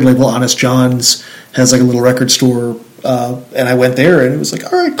record label Honest John's has like a little record store, and I went there, and it was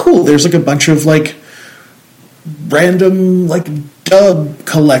like, all right, cool. There's like a bunch of like random like dub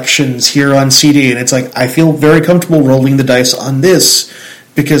collections here on CD, and it's like I feel very comfortable rolling the dice on this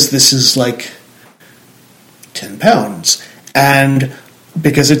because this is like £10, and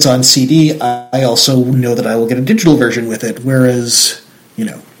because it's on CD, I also know that I will get a digital version with it. Whereas, I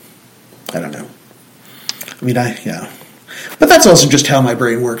don't know. But that's also just how my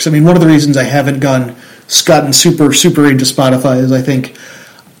brain works. I mean, one of the reasons I haven't gotten super, super into Spotify is I think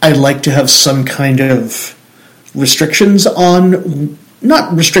I'd like to have some kind of restrictions on,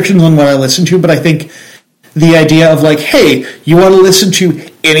 not restrictions on what I listen to, but I think the idea of like, hey, you want to listen to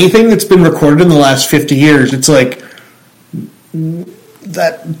anything that's been recorded in the last 50 years, it's like,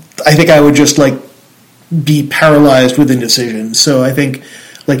 that I think I would just like be paralyzed with indecision. So I think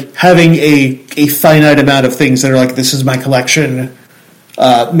like having a finite amount of things that are like, this is my collection,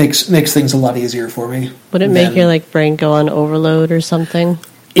 makes things a lot easier for me. Would it make your like brain go on overload or something?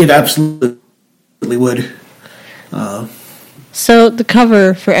 It absolutely would. So the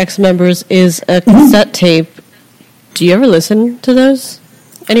cover for X Members is a cassette tape. Do you ever listen to those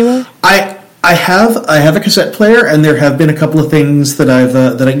anywhere? I have a cassette player, and there have been a couple of things that I've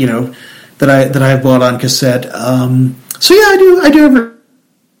I've bought on cassette. So yeah, I do every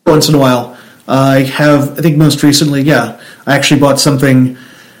once in a while. I think most recently, I actually bought something.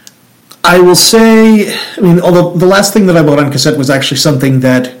 I will say, although the last thing that I bought on cassette was actually something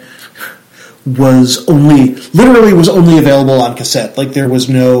that was only available on cassette. Like there was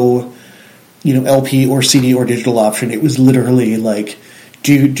no, LP or CD or digital option. It was literally like,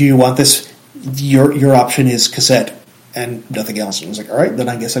 do you want this? Your option is cassette and nothing else. And I was like, all right, then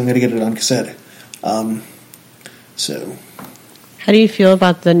I guess I'm going to get it on cassette. So, how do you feel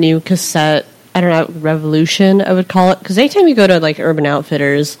about the new cassette I don't know, revolution, I would call it. Because anytime you go to, like, Urban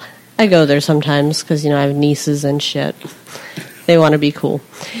Outfitters, I go there sometimes because, I have nieces and shit. They want to be cool.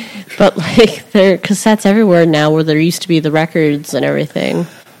 But, like, there are cassettes everywhere now where there used to be the records and everything.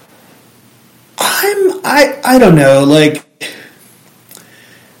 I don't know, like,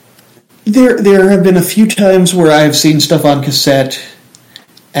 there have been a few times where I've seen stuff on cassette,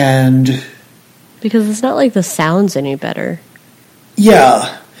 and... Because it's not like the sound's any better.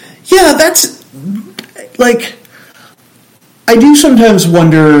 Yeah, that's, like, I do sometimes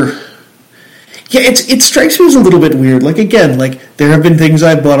wonder... Yeah, it strikes me as a little bit weird. Like, again, like, there have been things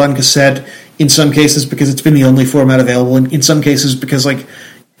I've bought on cassette, in some cases because it's been the only format available, and in some cases because, like,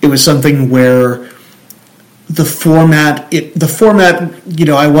 it was something where the format,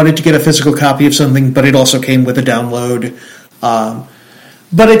 I wanted to get a physical copy of something, but it also came with a download.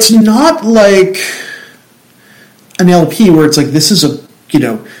 But it's not like an LP where it's like, this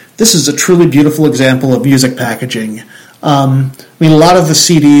is a truly beautiful example of music packaging. I mean, a lot of the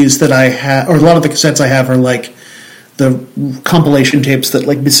CDs that I have, or a lot of the cassettes I have, are like the compilation tapes that,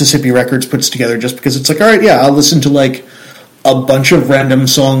 like, Mississippi Records puts together, just because it's like, all right, yeah, I'll listen to, like, a bunch of random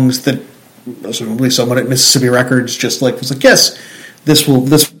songs that presumably someone at Mississippi Records just, like, was like, yes, this will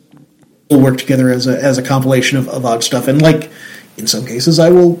work together as a compilation of odd stuff. And, like, in some cases I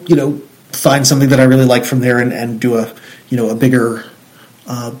will, find something that I really like from there and do a bigger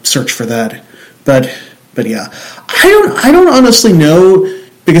search for that. But yeah, I don't honestly know,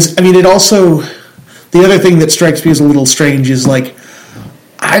 because, I mean, it also, the other thing that strikes me as a little strange is, like,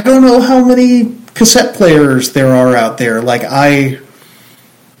 I don't know how many cassette players there are out there. Like, and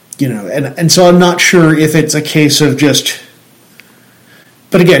so I'm not sure if it's a case of just,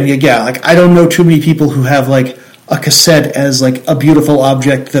 but again, yeah, like, I don't know too many people who have, like, a cassette as, like, a beautiful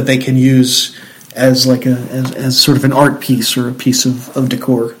object that they can use as, like, as sort of an art piece or a piece of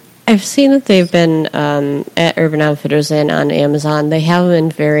decor. I've seen that they've been at Urban Outfitters and on Amazon. They have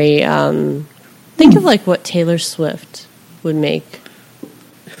been very, think of, like, what Taylor Swift would make.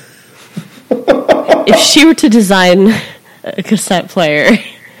 If she were to design a cassette player,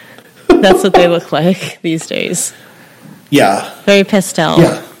 that's what they look like these days. Yeah. Very pastel.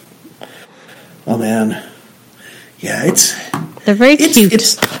 Yeah. Oh, man. Yeah, they're very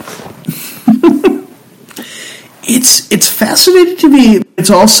cute. It's fascinating to me. It's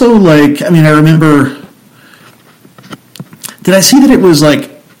also, like, I mean, I remember, did I see that it was,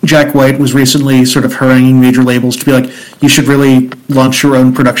 like, Jack White was recently sort of haranguing major labels to be like, you should really launch your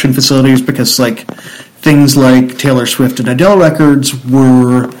own production facilities, because, like, things like Taylor Swift and Adele records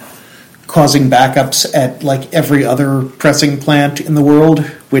were causing backups at, like, every other pressing plant in the world,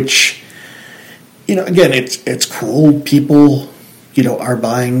 which, again, it's cool. People, are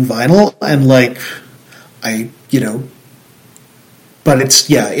buying vinyl, and, like, but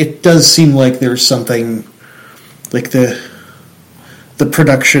it does seem like there's something, like, the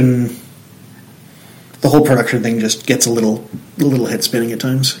production, the whole production thing just gets a little head spinning at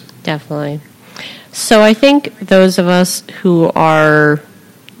times. Definitely. So I think those of us who are,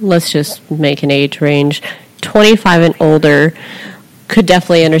 let's just make an age range, 25 and older, could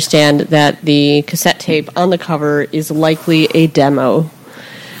definitely understand that the cassette tape on the cover is likely a demo.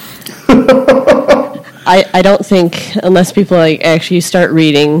 I don't think, unless people, like, actually start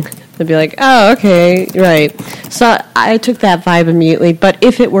reading, they'll be like, oh, okay, right. So I took that vibe immediately. But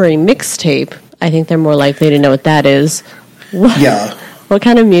if it were a mixtape, I think they're more likely to know what that is. Yeah. What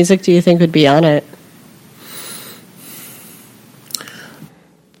kind of music do you think would be on it?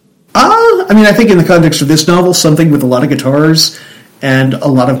 I mean, I think in the context of this novel, something with a lot of guitars and a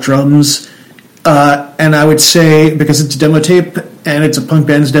lot of drums. And I would say, because it's a demo tape, and it's a punk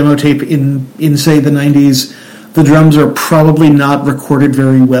band's demo tape in say, the 90s, the drums are probably not recorded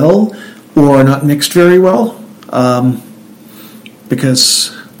very well, or not mixed very well. But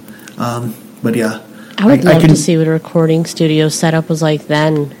yeah. I would love to see what a recording studio setup was like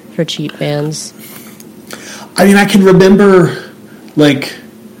then for cheap bands. I mean, I can remember, like,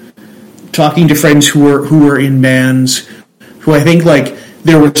 talking to friends who were in bands, who I think, like,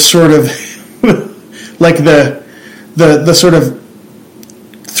 there was sort of like the sort of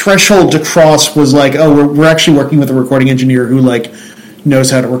threshold to cross was like, oh, we're actually working with a recording engineer who, like,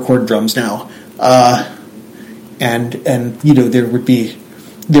 knows how to record drums now, and there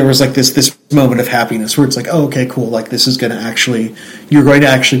was like this moment of happiness where it's like, oh, okay, cool, like, this is going to actually, you're going to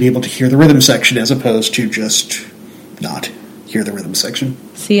actually be able to hear the rhythm section as opposed to just not hear the rhythm section.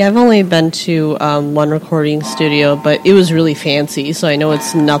 See, I've only been to one recording studio, but it was really fancy, so I know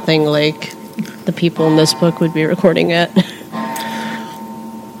it's nothing like the people in this book would be recording at.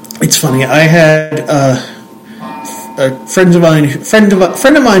 It's funny, I had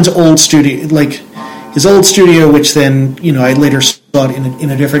friend of mine's old studio, like his old studio, which then I later saw it in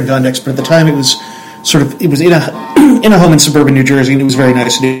a different context. But at the time, it was in a home in suburban New Jersey, and it was very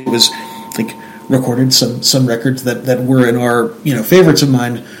nice. And it was like recorded some records that were in our favorites of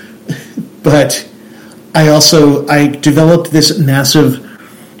mine. But I developed this massive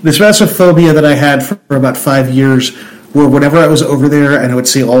phobia that I had for about 5 years, where whenever I was over there and I would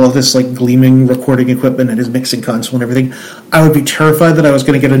see all of this like gleaming recording equipment and his mixing console and everything, I would be terrified that I was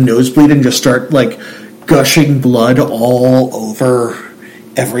going to get a nosebleed and just start like gushing blood all over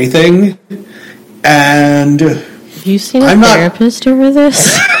everything. And have you seen a therapist over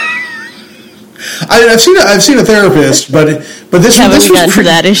this? I've seen a therapist, but this haven't gotten to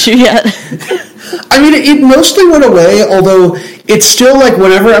that issue yet. I mean, it mostly went away, although it's still like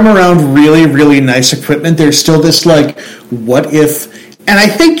whenever I'm around really, really nice equipment, there's still this like, what if? And I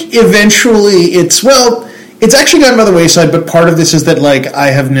think eventually it's actually gotten by the wayside, but part of this is that like I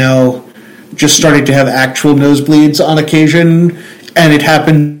have now just started to have actual nosebleeds on occasion, and it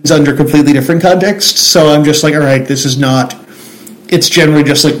happens under completely different contexts. So I'm just like, all right, this is not. It's generally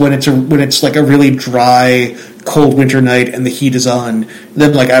just like when it's like a really dry, cold winter night and the heat is on,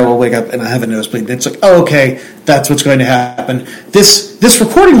 then like I will wake up and I have a nosebleed. And it's like, oh, okay, that's what's going to happen. This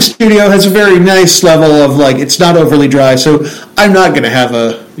recording studio has a very nice level of like, it's not overly dry, so I'm not going to have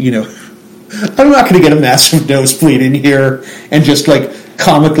I'm not going to get a massive nosebleed in here and just like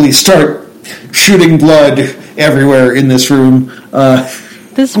comically start shooting blood everywhere in this room.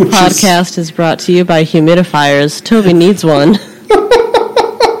 This podcast is brought to you by humidifiers. Toby needs one.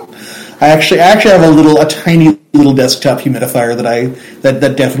 I actually have a tiny little desktop humidifier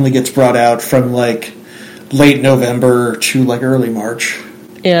that definitely gets brought out from like late November to like early March.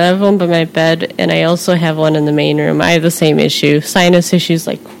 Yeah, I have one by my bed, and I also have one in the main room. I have the same issue, sinus issues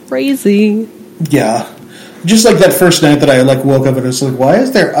like crazy. Yeah, just like that first night that I like woke up and was like, why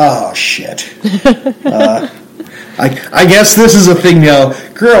is there? Oh shit! I guess this is a thing now.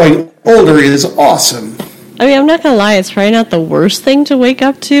 Growing older is awesome. I mean, I'm not gonna lie; it's probably not the worst thing to wake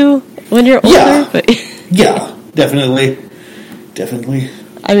up to when you're older, yeah. But yeah, definitely.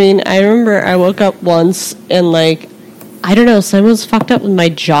 I mean, I remember I woke up once and like, I don't know, something was fucked up with my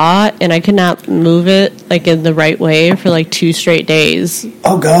jaw and I could not move it like in the right way for like 2 straight days.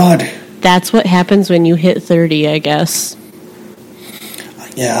 Oh God. That's what happens when you hit 30, I guess.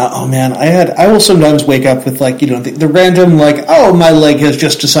 Yeah, oh man, I will sometimes wake up with like, the random like, oh, my leg has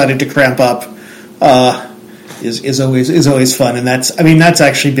just decided to cramp up. Is always fun, and that's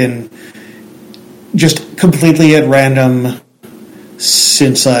actually been just completely at random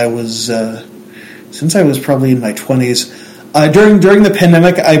since I was probably in my 20s. During the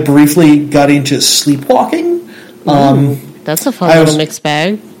pandemic, I briefly got into sleepwalking. That's a fun little mixed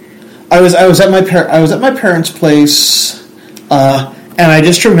bag. I was at my parents' place, and I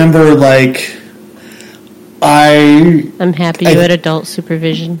just remember like I'm happy you had adult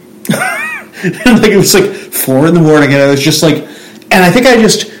supervision. Like it was like 4 a.m, and I was just like, and I think I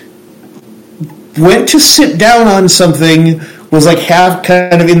just went to sit down on something, was like half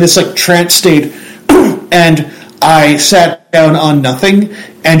kind of in this like trance state, and I sat down on nothing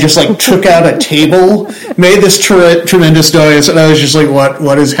and just like took out a table, made this tremendous noise, and I was just like,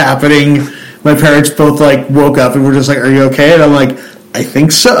 what is happening? My parents both like woke up and were just like, are you okay? And I'm like, I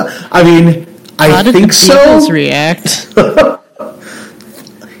think so. I mean, How did the Beagles react?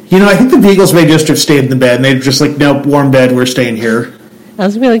 I think the Beagles may just have stayed in the bed, and they're just like, nope, warm bed, we're staying here. I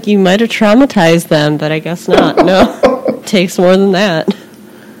was going to be like, you might have traumatized them, but I guess not. No, it takes more than that.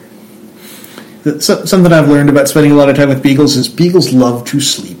 Something I've learned about spending a lot of time with Beagles is Beagles love to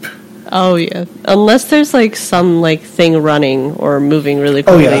sleep. Oh, yeah. Unless there's like some like thing running or moving really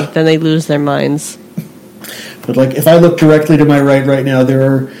quickly, then they lose their minds. But like, if I look directly to my right now,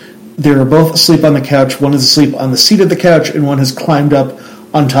 they're both asleep on the couch. One is asleep on the seat of the couch, and one has climbed up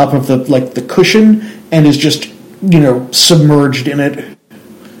on top of the cushion and is just submerged in it,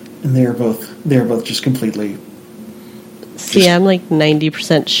 and they are both just completely. See, I'm like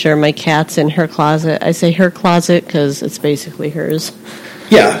 90% sure my cat's in her closet. I say her closet because it's basically hers.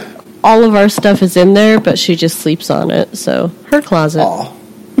 Yeah. All of our stuff is in there, but she just sleeps on it. So her closet. Aw.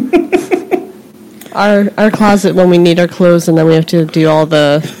 Our closet when we need our clothes, and then we have to do all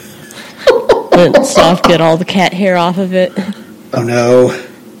the stuff, get all the cat hair off of it. Oh no.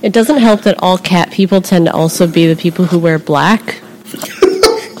 It doesn't help that all cat people tend to also be the people who wear black.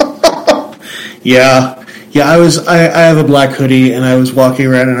 Yeah. I have a black hoodie, and I was walking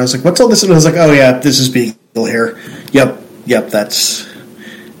around, and I was like, what's all this? And I was like, oh yeah, this is Beagle hair. Yep, that's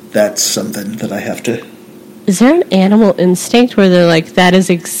something that I have to Is there an animal instinct where they're like, that is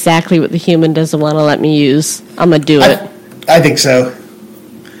exactly what the human doesn't want to let me use? I'm going to do it. I think so.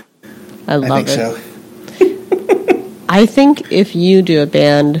 I love it. So. I think if you do a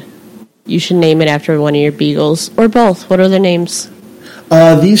band, you should name it after one of your beagles. Or both. What are their names?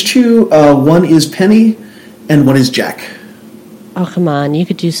 These two, one is Penny and one is Jack. Oh, come on. You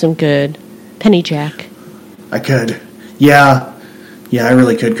could do some good. Penny Jack. I could. Yeah. Yeah, I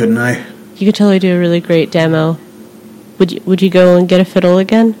really could, couldn't I? You could totally do a really great demo. Would you go and get a fiddle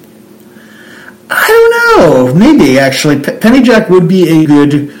again? I don't know. Maybe, actually. Penny Jack would be a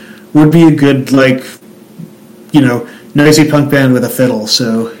good, like, you know, noisy punk band with a fiddle,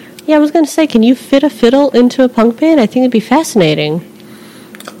 so... Yeah, I was going to say, can you fit a fiddle into a punk band? I think it'd be fascinating.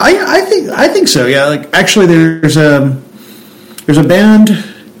 I think so, yeah. Like, actually, there's a band...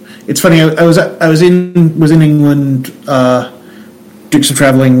 It's funny, I was in England doing some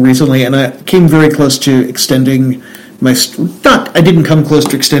traveling recently, and I came very close to extending my... I didn't come close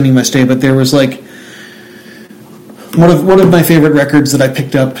to extending my stay, but there was, like... One of my favorite records that I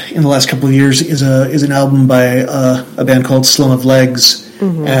picked up in the last couple of years is an album by a band called Slum of Legs,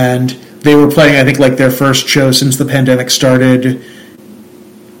 mm-hmm. and they were playing, I think, like their first show since the pandemic started,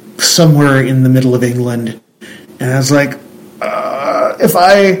 somewhere in the middle of England, and I was like,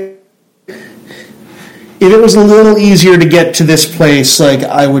 if it was a little easier to get to this place, like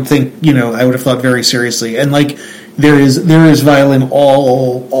I would think, you know, I would have thought very seriously, and like there is violin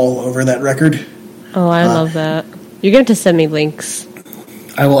all over that record. Oh, I love that. You're going to send me links.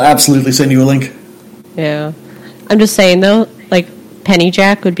 I will absolutely send you a link. Yeah. I'm just saying, though, like, Penny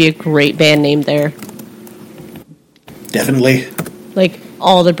Jack would be a great band name there. Definitely. Like,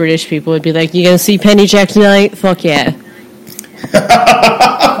 all the British people would be like, you going to see Penny Jack tonight? Fuck yeah.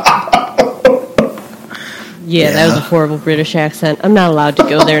 Yeah, that was a horrible British accent. I'm not allowed to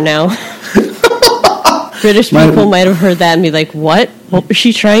go there now. British people might have heard that and be like, what? What was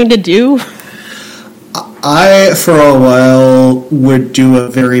she trying to do? I, for a while, would do a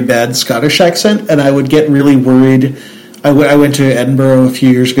very bad Scottish accent, and I would get really worried. I went to Edinburgh a few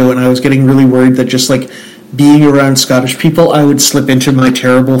years ago, and I was getting really worried that just, like, being around Scottish people, I would slip into my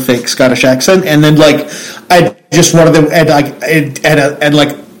terrible fake Scottish accent, and then, like, I just one of them, and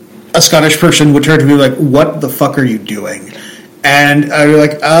like, a Scottish person would turn to me like, what the fuck are you doing? And I'd be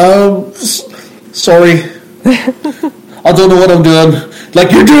like, sorry. I don't know what I'm doing.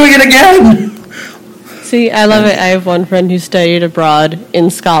 Like, you're doing it again! See, I love it. I have one friend who studied abroad in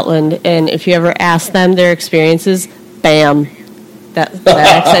Scotland, and if you ever ask them their experiences, bam, that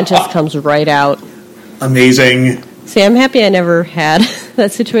accent just comes right out. Amazing. See, I'm happy I never had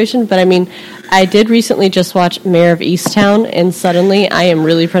that situation, but I mean, I did recently just watch Mayor of Easttown, and suddenly I am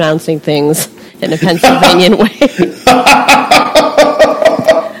really pronouncing things in a Pennsylvanian way.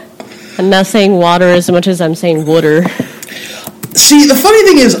 I'm not saying water as much as I'm saying water. See, the funny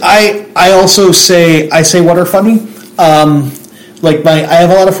thing is, I also say water funny. I have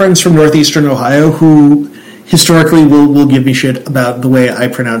a lot of friends from northeastern Ohio who historically will give me shit about the way I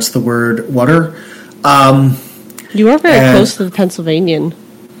pronounce the word water. You are very close to the Pennsylvanian.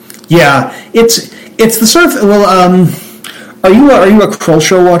 Yeah, it's the sort of are you a Kroll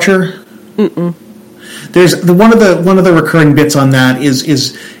Show watcher? Mm-mm. There's one of the recurring bits on that is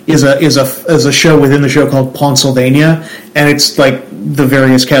a show within the show called Pennsylvania, and it's like the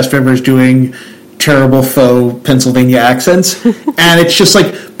various cast members doing terrible faux Pennsylvania accents, and it's just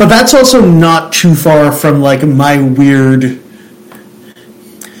like, but that's also not too far from like my weird.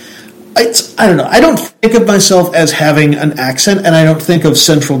 I don't know. I don't think of myself as having an accent, and I don't think of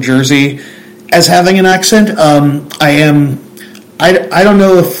Central Jersey as having an accent. I don't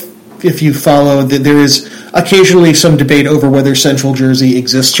know if you follow that there is occasionally some debate over whether Central Jersey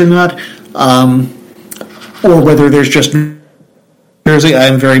exists or not, or whether there's just Jersey. I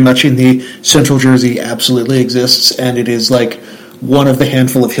am very much in the Central Jersey absolutely exists, and it is like one of the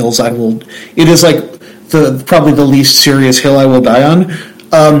handful of hills I will. It is like probably the least serious hill I will die on.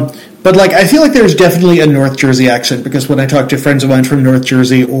 But like I feel like there's definitely a North Jersey accent, because when I talk to friends of mine from North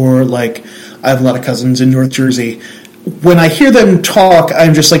Jersey, or like I have a lot of cousins in North Jersey, when I hear them talk,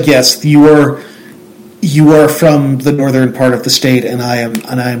 I'm just like, yes, you are from the northern part of the state, and I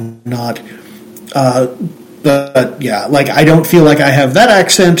am not. But yeah, like I don't feel like I have that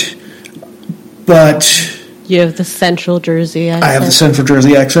accent, but you have the Central Jersey accent. I have the Central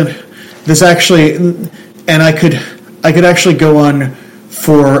Jersey accent. This actually, and I could actually go on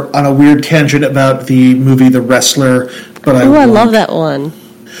a weird tangent about the movie The Wrestler, but I love that one.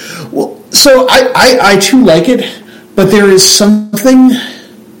 Well, so I too like it, but there was something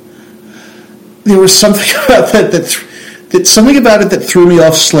about that threw me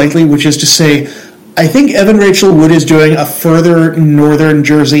off slightly, which is to say, I think Evan Rachel Wood is doing a further Northern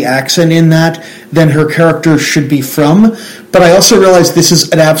Jersey accent in that than her character should be from. But I also realize this is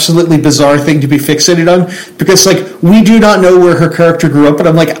an absolutely bizarre thing to be fixated on because, like, we do not know where her character grew up. But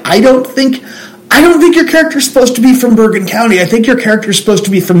I'm like, I don't think your character's supposed to be from Bergen County. I think your character's supposed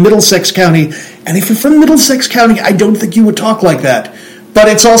to be from Middlesex County. And if you're from Middlesex County, I don't think you would talk like that. But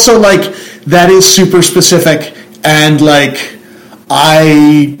it's also like that is super specific, and like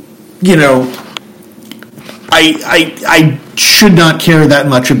I should not care that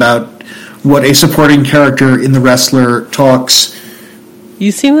much about what a supporting character in The Wrestler talks.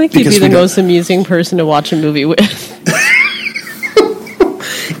 You seem like you'd be the most amusing person to watch a movie with.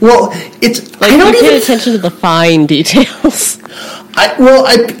 Well, it's like, I don't pay attention to the fine details. I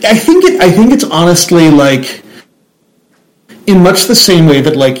think it's honestly like in much the same way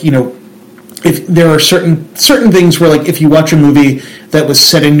that, like, you know, if there are certain things where, like, if you watch a movie that was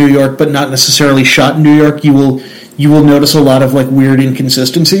set in New York but not necessarily shot in New York, you will notice a lot of, like, weird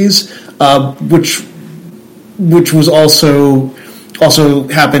inconsistencies, which was also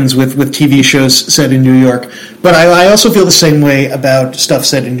happens with TV shows set in New York. But I also feel the same way about stuff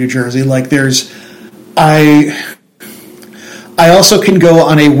set in New Jersey. Like, I also can go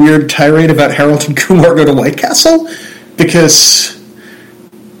on a weird tirade about Harold and Kumar Go to White Castle because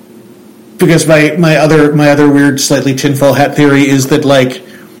my other weird, slightly tinfoil hat theory is that, like,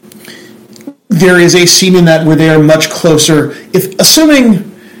 there is a scene in that where they are much closer. If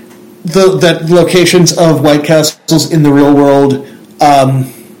assuming that locations of White Castles in the real world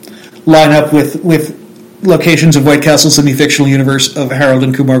line up with locations of White Castles in the fictional universe of Harold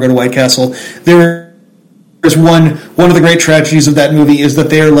and Kumar Go to White Castle, there's one of the great tragedies of that movie is that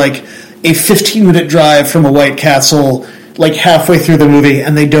they are like a 15-minute drive from a White Castle, like halfway through the movie,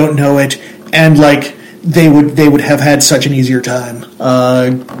 and they don't know it, and like they would have had such an easier time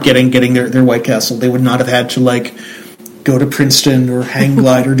getting their White Castle. They would not have had to, like, go to Princeton or hang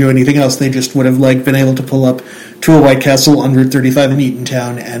glide or do anything else. They just would have, like, been able to pull up to a White Castle on Route 35 in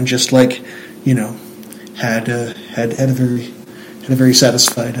Eatontown and just, like, you know, had a very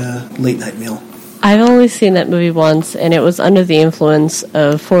satisfied late night meal. I've only seen that movie once, and it was under the influence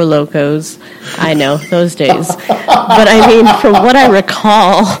of Four Locos. I know, those days. But I mean, from what I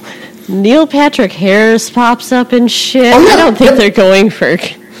recall, Neil Patrick Harris pops up and shit. Oh, yeah. I don't think they're going for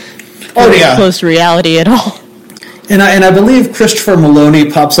close to reality at all. And I believe Christopher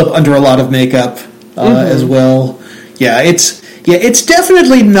Maloney pops up under a lot of makeup as well. Yeah, it's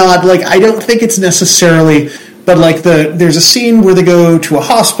definitely not, like, I don't think it's necessarily, but like there's a scene where they go to a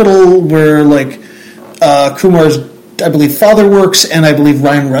hospital where, like, Kumar's, I believe, father works, and I believe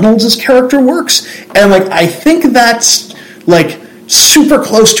Ryan Reynolds' character works, and, like, I think that's, like, super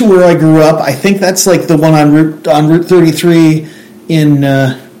close to where I grew up. I think that's, like, the one on Route 33 in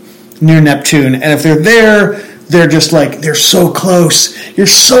near Neptune, and if they're there, they're just like, they're so close. You're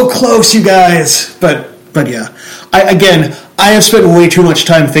so close, you guys. But yeah, I have spent way too much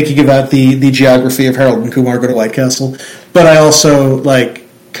time thinking about the geography of Harold and Kumar Go to White Castle, but I also, like,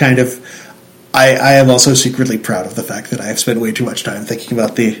 kind of, I am also secretly proud of the fact that I have spent way too much time thinking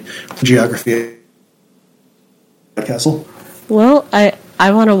about the geography of White Castle. Well, I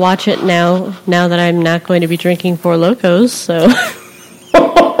want to watch it now that I'm not going to be drinking Four Locos, so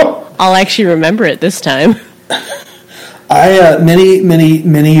I'll actually remember it this time. I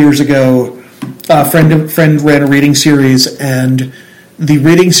many years ago, a friend ran a reading series, and the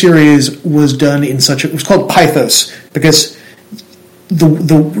reading series was done in it was called Pythos, because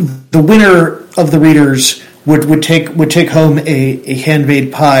the winner of the readers would take home a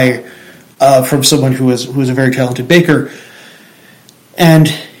handmade pie from someone who was a very talented baker,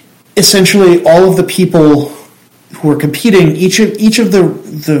 and essentially all of the people who were competing, each of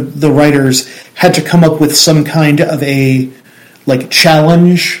the writers had to come up with some kind of a, like,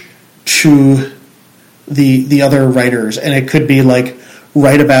 challenge to the other writers, and it could be like,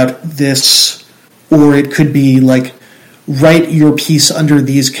 write about this, or it could be like, write your piece under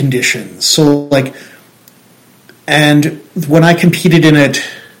these conditions. So, like, and when I competed in it,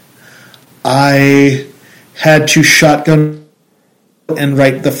 I had to shotgun and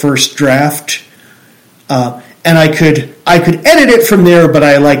write the first draft, and I could edit it from there, but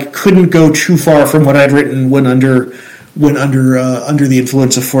I, like, couldn't go too far from what I'd written when under the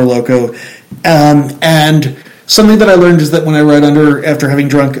influence of Four Loko. And something that I learned is that when I write after having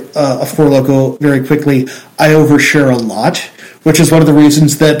drunk a Four Loko very quickly, I overshare a lot, which is one of the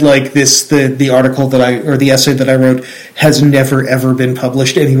reasons that, like, the article or the essay that I wrote has never ever been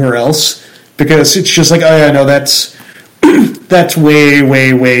published anywhere else, because it's just like, oh yeah, no, that's way,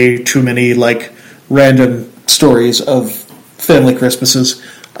 way, way too many, like, random stories of family Christmases.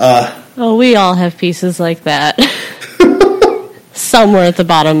 Oh Oh, we all have pieces like that. Somewhere at the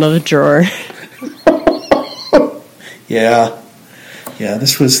bottom of a drawer. Yeah. Yeah,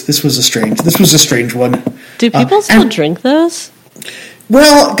 this was a strange one. Do people still drink those?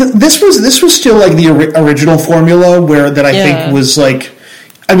 Well, this was still like the original formula that I think was like,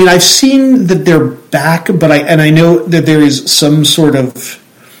 I mean, I've seen that they're back, but I know that there is some sort of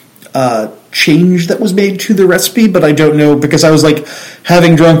change that was made to the recipe, but I don't know, because I was like,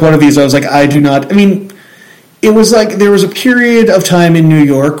 having drunk one of these, I was like, I do not, I mean, it was like, there was a period of time in New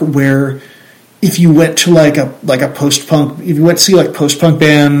York where if you went to like a post-punk, if you went to see like post-punk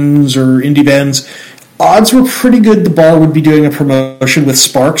bands or indie bands, odds were pretty good the bar would be doing a promotion with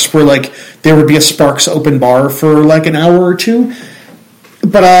Sparks, where like there would be a Sparks open bar for like an hour or two.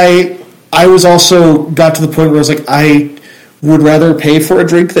 But I was also got to the point where I was like, I would rather pay for a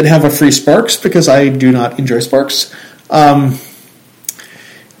drink than have a free Sparks, because I do not enjoy Sparks.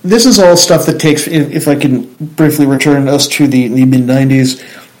 This is all stuff that takes, if I can briefly return us to the mid-90s,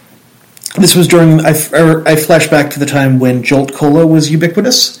 this was during, I flash back to the time when Jolt Cola was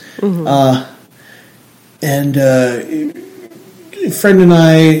ubiquitous. Mm-hmm. And a friend and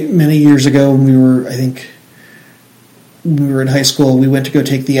I, many years ago, when we were in high school, we went to go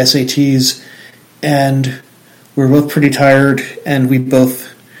take the SATs, and we were both pretty tired, and we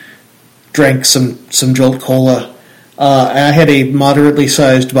both drank some Jolt Cola. I had a moderately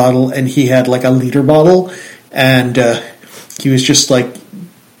sized bottle, and he had like a liter bottle, and he was just like,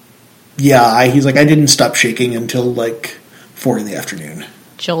 yeah, he's like, I didn't stop shaking until like 4 p.m.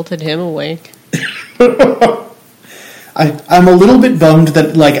 Jolted him awake. I'm a little bit bummed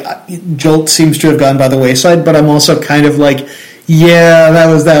that like Jolt seems to have gone by the wayside, but I'm also kind of like, yeah,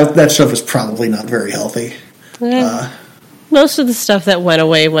 that stuff was probably not very healthy. Most of the stuff that went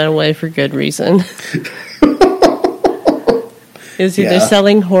away for good reason. It was either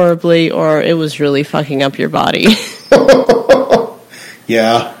selling horribly or it was really fucking up your body.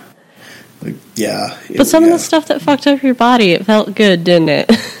 Yeah. But some of the stuff that fucked up your body, it felt good, didn't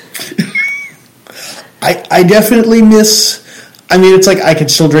it? I definitely miss. I mean, it's like I can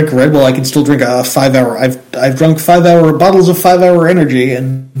still drink Red Bull. I can still drink a 5 hour. I've drunk 5 hour bottles of 5 hour energy,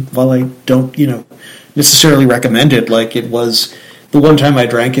 and while I don't, necessarily recommend it, like it was the one time I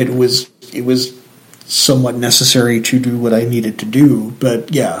drank it was somewhat necessary to do what I needed to do.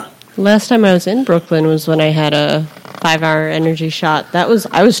 But yeah, last time I was in Brooklyn was when I had a 5 hour energy shot. I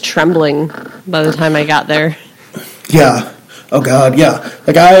was trembling by the time I got there. Yeah. Oh God, yeah.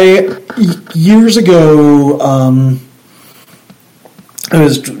 Like years ago, it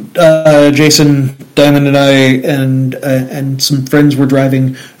was Jason Diamond and I and some friends were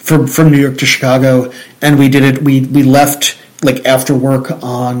driving from New York to Chicago, and we did it. We left like after work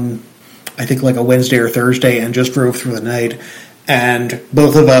on, I think, like a Wednesday or Thursday, and just drove through the night. And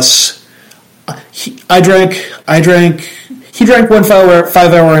both of us, he drank 1 5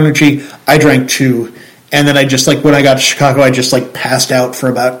 hour energy. I drank 2. And then I just, like, when I got to Chicago, I just, like, passed out for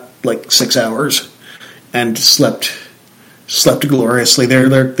about, like, 6 hours and slept gloriously. We're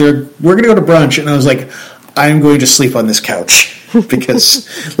going to go to brunch, and I was like, I'm going to sleep on this couch because,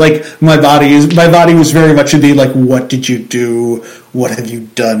 like, my body was very much in the, like, what did you do? What have you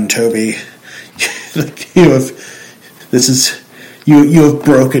done, Toby? Like, you have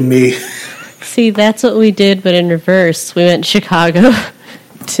broken me. See, that's what we did, but in reverse. We went Chicago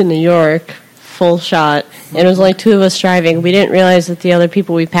to New York. Full shot, and it was only 2 of us driving. We didn't realize that the other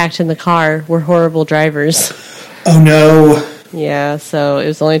people we packed in the car were horrible drivers. Oh no. Yeah, so it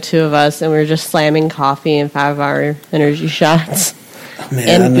was only 2 of us, and we were just slamming coffee and 5 hour energy shots.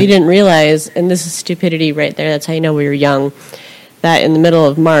 Man. And we didn't realize, and this is stupidity right there, that's how you know we were young, that in the middle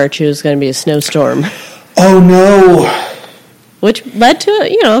of March it was going to be a snowstorm. Oh no. Which led to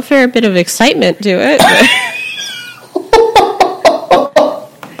a fair bit of excitement to it.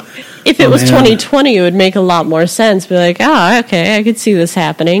 If it was 2020, it would make a lot more sense. Be like, okay, I could see this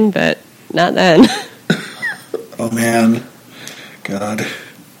happening, but not then. Oh, man. God.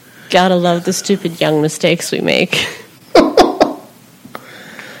 Gotta love the stupid young mistakes we make.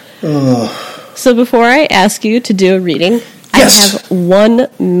 So before I ask you to do a reading, yes. I have one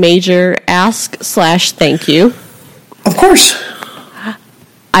major ask/thank you. Of course.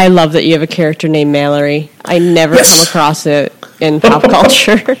 I love that you have a character named Mallory. I never come across it in pop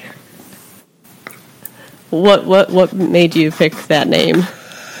culture. What made you pick that name?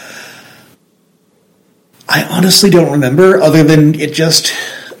 I honestly don't remember, other than it just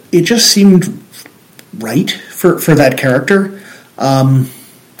seemed right for that character.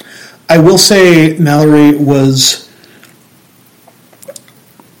 I will say Mallory was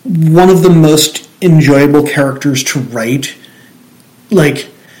one of the most enjoyable characters to write. Like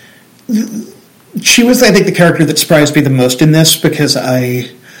she was, I think, the character that surprised me the most in this, because I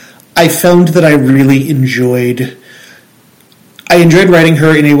found that I really enjoyed writing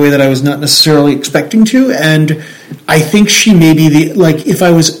her in a way that I was not necessarily expecting to, and I think she may be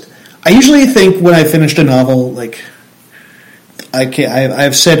I usually think when I finished a novel, like, I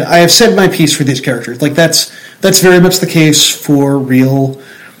have said my piece for these characters. Like, that's very much the case for Real.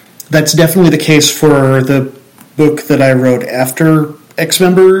 That's definitely the case for the book that I wrote after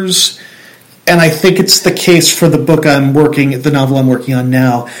X-Members, and I think it's the case for the novel I'm working on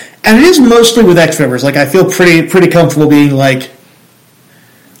now. And it is mostly with X-Members. Like, I feel pretty comfortable being like,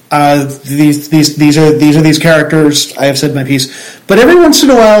 these are these characters. I have said my piece. But every once in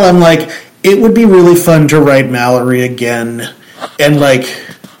a while, I'm like, it would be really fun to write Mallory again, and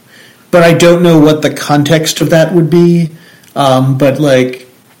but I don't know what the context of that would be. But like,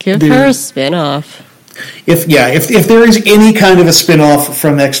 give her a spin-off. If there is any kind of a spin-off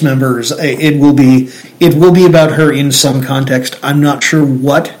from X-Members, it will be about her in some context. I'm not sure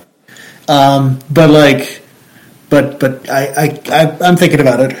what, but I'm thinking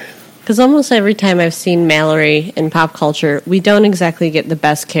about it. Because almost every time I've seen Mallory in pop culture, we don't exactly get the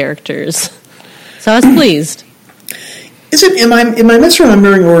best characters. So I was pleased. Am I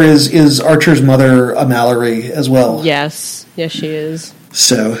misremembering, or is Archer's mother a Mallory as well? Yes, she is.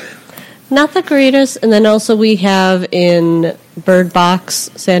 So, not the greatest. And then also we have in Bird Box,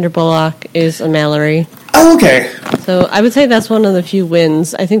 Sandra Bullock is a Mallory. Oh, okay. So I would say that's one of the few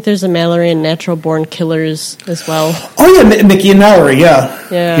wins. I think there's a Mallory in Natural Born Killers as well. Oh yeah, Mickey and Mallory.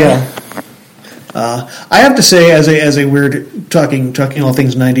 Yeah. I have to say, as a weird talking all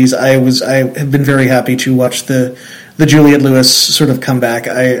things 90s, I have been very happy to watch the Juliette Lewis sort of comeback.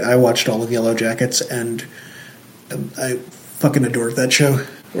 I watched all of Yellow Jackets, and I fucking adored that show,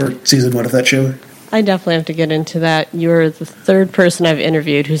 or season 1 of that show. I definitely have to get into that. You're the third person I've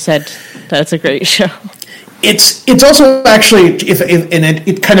interviewed who said that's a great show. It's also actually,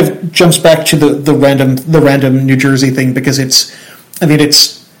 it kind of jumps back to the random New Jersey thing, because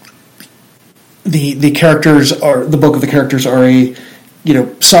the characters are, the bulk of the characters are a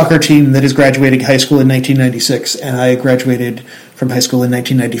soccer team that is graduating high school in 1996, and I graduated from high school in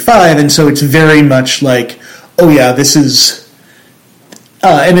 1995, and so it's very much like, oh yeah, this is.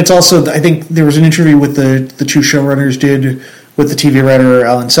 And it's also, I think there was an interview with the two showrunners did with the TV writer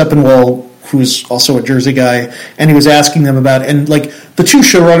Alan Sepinwall, who's also a Jersey guy, and he was asking them about, and like the two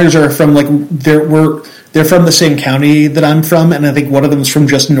showrunners are from they're from the same county that I'm from, and I think one of them is from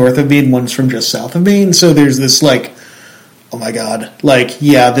just north of me and one's from just south of me, and so there's this like, oh my god, like,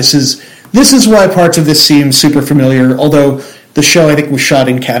 yeah, this is why parts of this seem super familiar, although the show I think was shot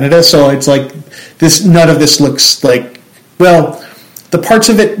in Canada, so it's like none of this looks like, well, the parts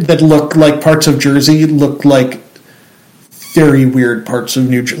of it that look like parts of Jersey look like very weird parts of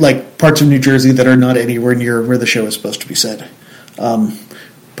New Jersey that are not anywhere near where the show is supposed to be set.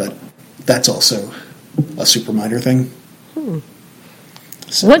 But that's also a super minor thing.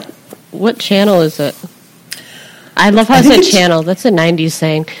 So. What channel is it? I love how I said channel. That's a 90s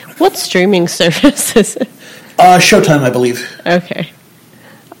saying. What streaming service is it? Showtime, I believe. Okay.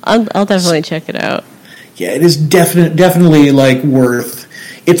 I'll definitely check it out. Yeah, it is definitely like worth.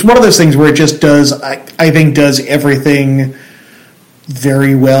 It's one of those things where it just does, I think, does everything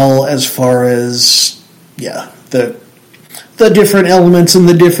very well as far as, yeah, the different elements and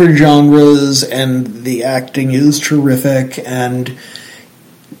the different genres, and the acting is terrific, and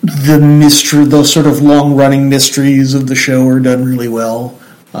those sort of long-running mysteries of the show are done really well,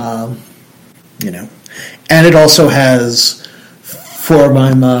 and it also has, for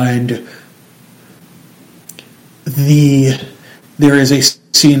my mind, there is a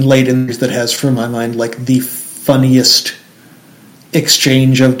scene late in this that has, for my mind, like the funniest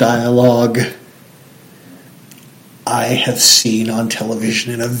exchange of dialogue I have seen on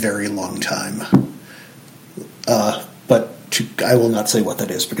television in a very long time. But I will not say what that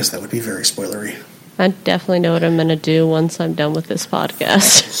is, because that would be very spoilery. I definitely know what I'm going to do once I'm done with this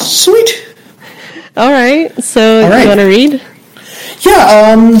podcast. Sweet. All right. So, do you want to read?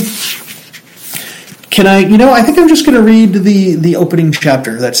 Yeah. Can I? I think I'm just going to read the opening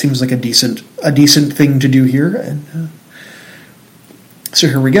chapter. That seems like a decent thing to do here. And so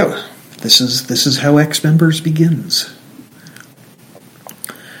here we go. This is how X-Members begins.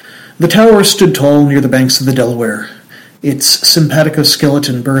 The tower stood tall near the banks of the Delaware, its simpatico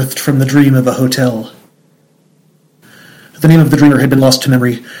skeleton birthed from the dream of a hotel. The name of the dreamer had been lost to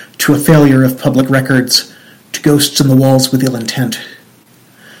memory, to a failure of public records, to ghosts in the walls with ill intent.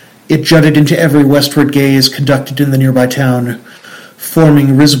 It jutted into every westward gaze conducted in the nearby town,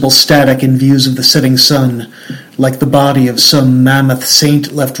 forming risible static in views of the setting sun, like the body of some mammoth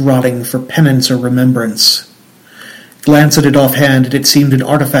saint left rotting for penance or remembrance. Glance at it offhand, and it seemed an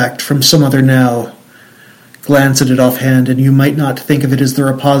artifact from some other now. Glance at it offhand, and you might not think of it as the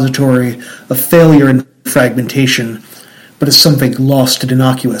repository of failure and fragmentation, but as something lost and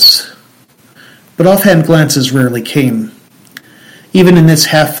innocuous. But offhand glances rarely came. Even in this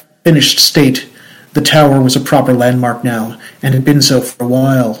half-finished state, the tower was a proper landmark now, and had been so for a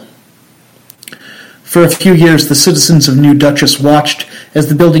while. For a few years, the citizens of New Duchess watched as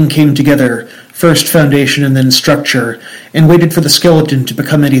the building came together, first foundation and then structure, and waited for the skeleton to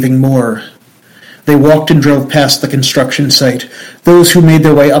become anything more. They walked and drove past the construction site. Those who made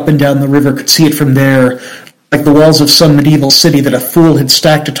their way up and down the river could see it from there, like the walls of some medieval city that a fool had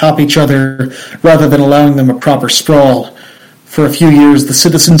stacked atop each other, rather than allowing them a proper sprawl. For a few years, the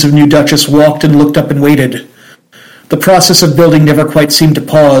citizens of New Duchess walked and looked up and waited. The process of building never quite seemed to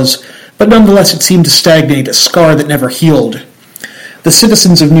pause, but nonetheless it seemed to stagnate, a scar that never healed. The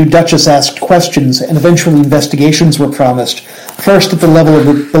citizens of New Duchess asked questions, and eventually investigations were promised, first at the level of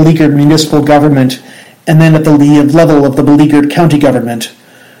the beleaguered municipal government, and then at the level of the beleaguered county government.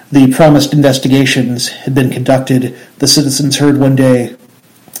 The promised investigations had been conducted, the citizens heard one day.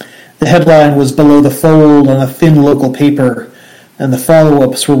 The headline was below the fold on a thin local paper, and the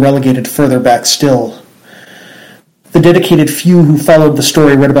follow-ups were relegated further back still. The dedicated few who followed the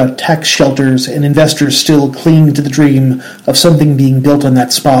story read about tax shelters and investors still clinging to the dream of something being built on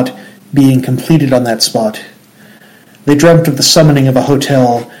that spot, being completed on that spot. They dreamt of the summoning of a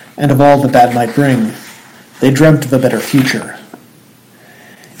hotel and of all that that might bring. They dreamt of a better future.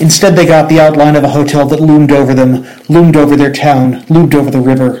 Instead, they got the outline of a hotel that loomed over them, loomed over their town, loomed over the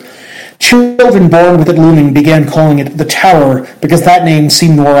river. Children born with it looming began calling it the Tower because that name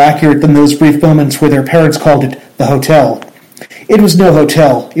seemed more accurate than those brief moments where their parents called it the hotel. It was no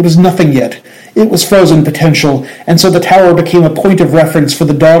hotel. It was nothing yet. It was frozen potential, and so the Tower became a point of reference for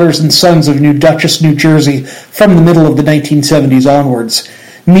the daughters and sons of New Duchess, New Jersey, from the middle of the 1970s onwards.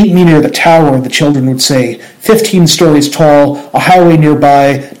 Meet me near the Tower, the children would say. 15 stories tall, a highway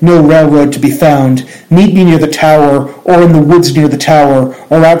nearby, no railroad to be found. Meet me near the Tower, or in the woods near the Tower,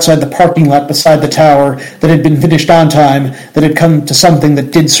 or outside the parking lot beside the Tower that had been finished on time, that had come to something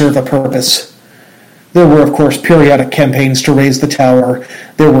that did serve a purpose. There were, of course, periodic campaigns to raise the Tower.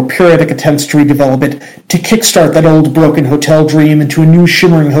 There were periodic attempts to redevelop it, to kickstart that old broken hotel dream into a new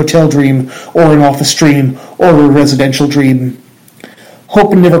shimmering hotel dream, or an office dream, or a residential dream.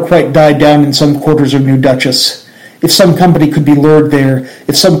 Hope never quite died down in some quarters of New Duchess. If some company could be lured there,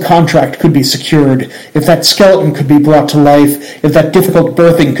 if some contract could be secured, if that skeleton could be brought to life, if that difficult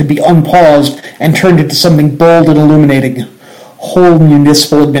birthing could be unpaused and turned into something bold and illuminating. Whole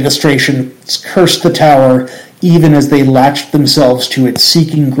municipal administrations cursed the Tower, even as they latched themselves to it,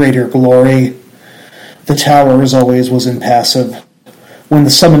 seeking greater glory. The Tower, as always, was impassive. When the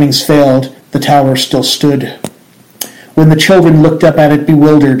summonings failed, the Tower still stood. When the children looked up at it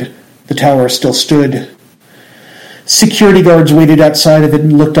bewildered, the Tower still stood. Security guards waited outside of it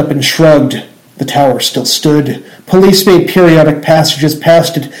and looked up and shrugged. The Tower still stood. Police made periodic passages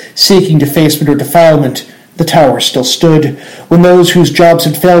past it, seeking defacement or defilement. The Tower still stood. When those whose jobs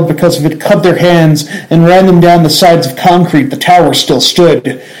had failed because of it cut their hands and ran them down the sides of concrete, the Tower still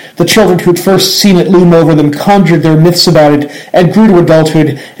stood. The children who'd first seen it loom over them conjured their myths about it and grew to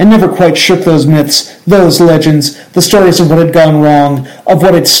adulthood and never quite shook those myths, those legends, the stories of what had gone wrong, of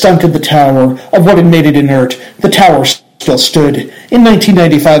what had stunted the Tower, of what had made it inert. The Tower still stood. In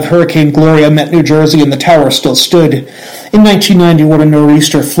 1995, Hurricane Gloria met New Jersey and the Tower still stood. In 1991, a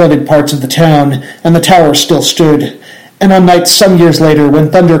nor'easter flooded parts of the town and the Tower still stood. And on nights some years later,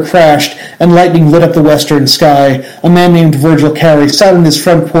 when thunder crashed and lightning lit up the western sky, a man named Virgil Carey sat on his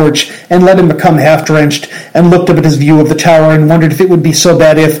front porch and let him become half-drenched and looked up at his view of the Tower and wondered if it would be so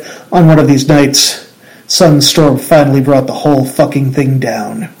bad if, on one of these nights, some storm finally brought the whole fucking thing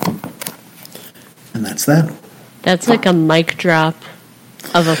down. And that's that. That's like a mic drop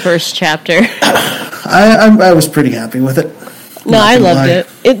of a first chapter. I was pretty happy with it. No, I loved it.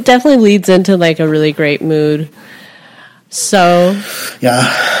 It definitely leads into like a really great mood. So, yeah.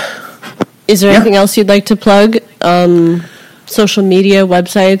 Is there anything else you'd like to plug? Social media,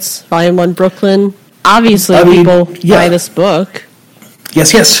 websites, Volume 1 Brooklyn. Obviously, people buy this book.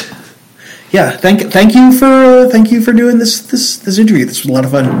 Yes. Yeah, thank you for doing this interview. This was a lot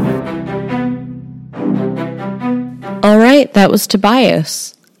of fun. All right, that was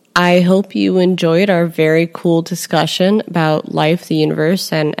Tobias. I hope you enjoyed our very cool discussion about life, the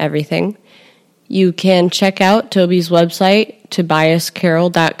universe, and everything. You can check out Toby's website,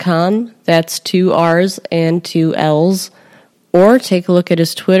 tobiascarroll.com. That's 2 R's and 2 L's. Or take a look at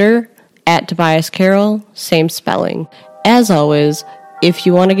his Twitter, at Tobias Carroll, same spelling. As always, if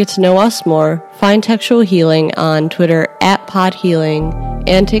you want to get to know us more, find Textual Healing on Twitter at podhealing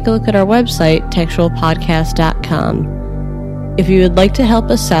and take a look at our website, textualpodcast.com. If you would like to help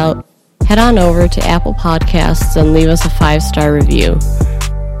us out, head on over to Apple Podcasts and leave us a 5-star review.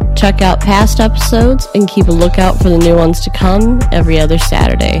 Check out past episodes and keep a lookout for the new ones to come every other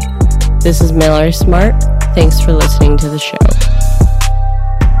Saturday. This is Mallory Smart. Thanks for listening to the show.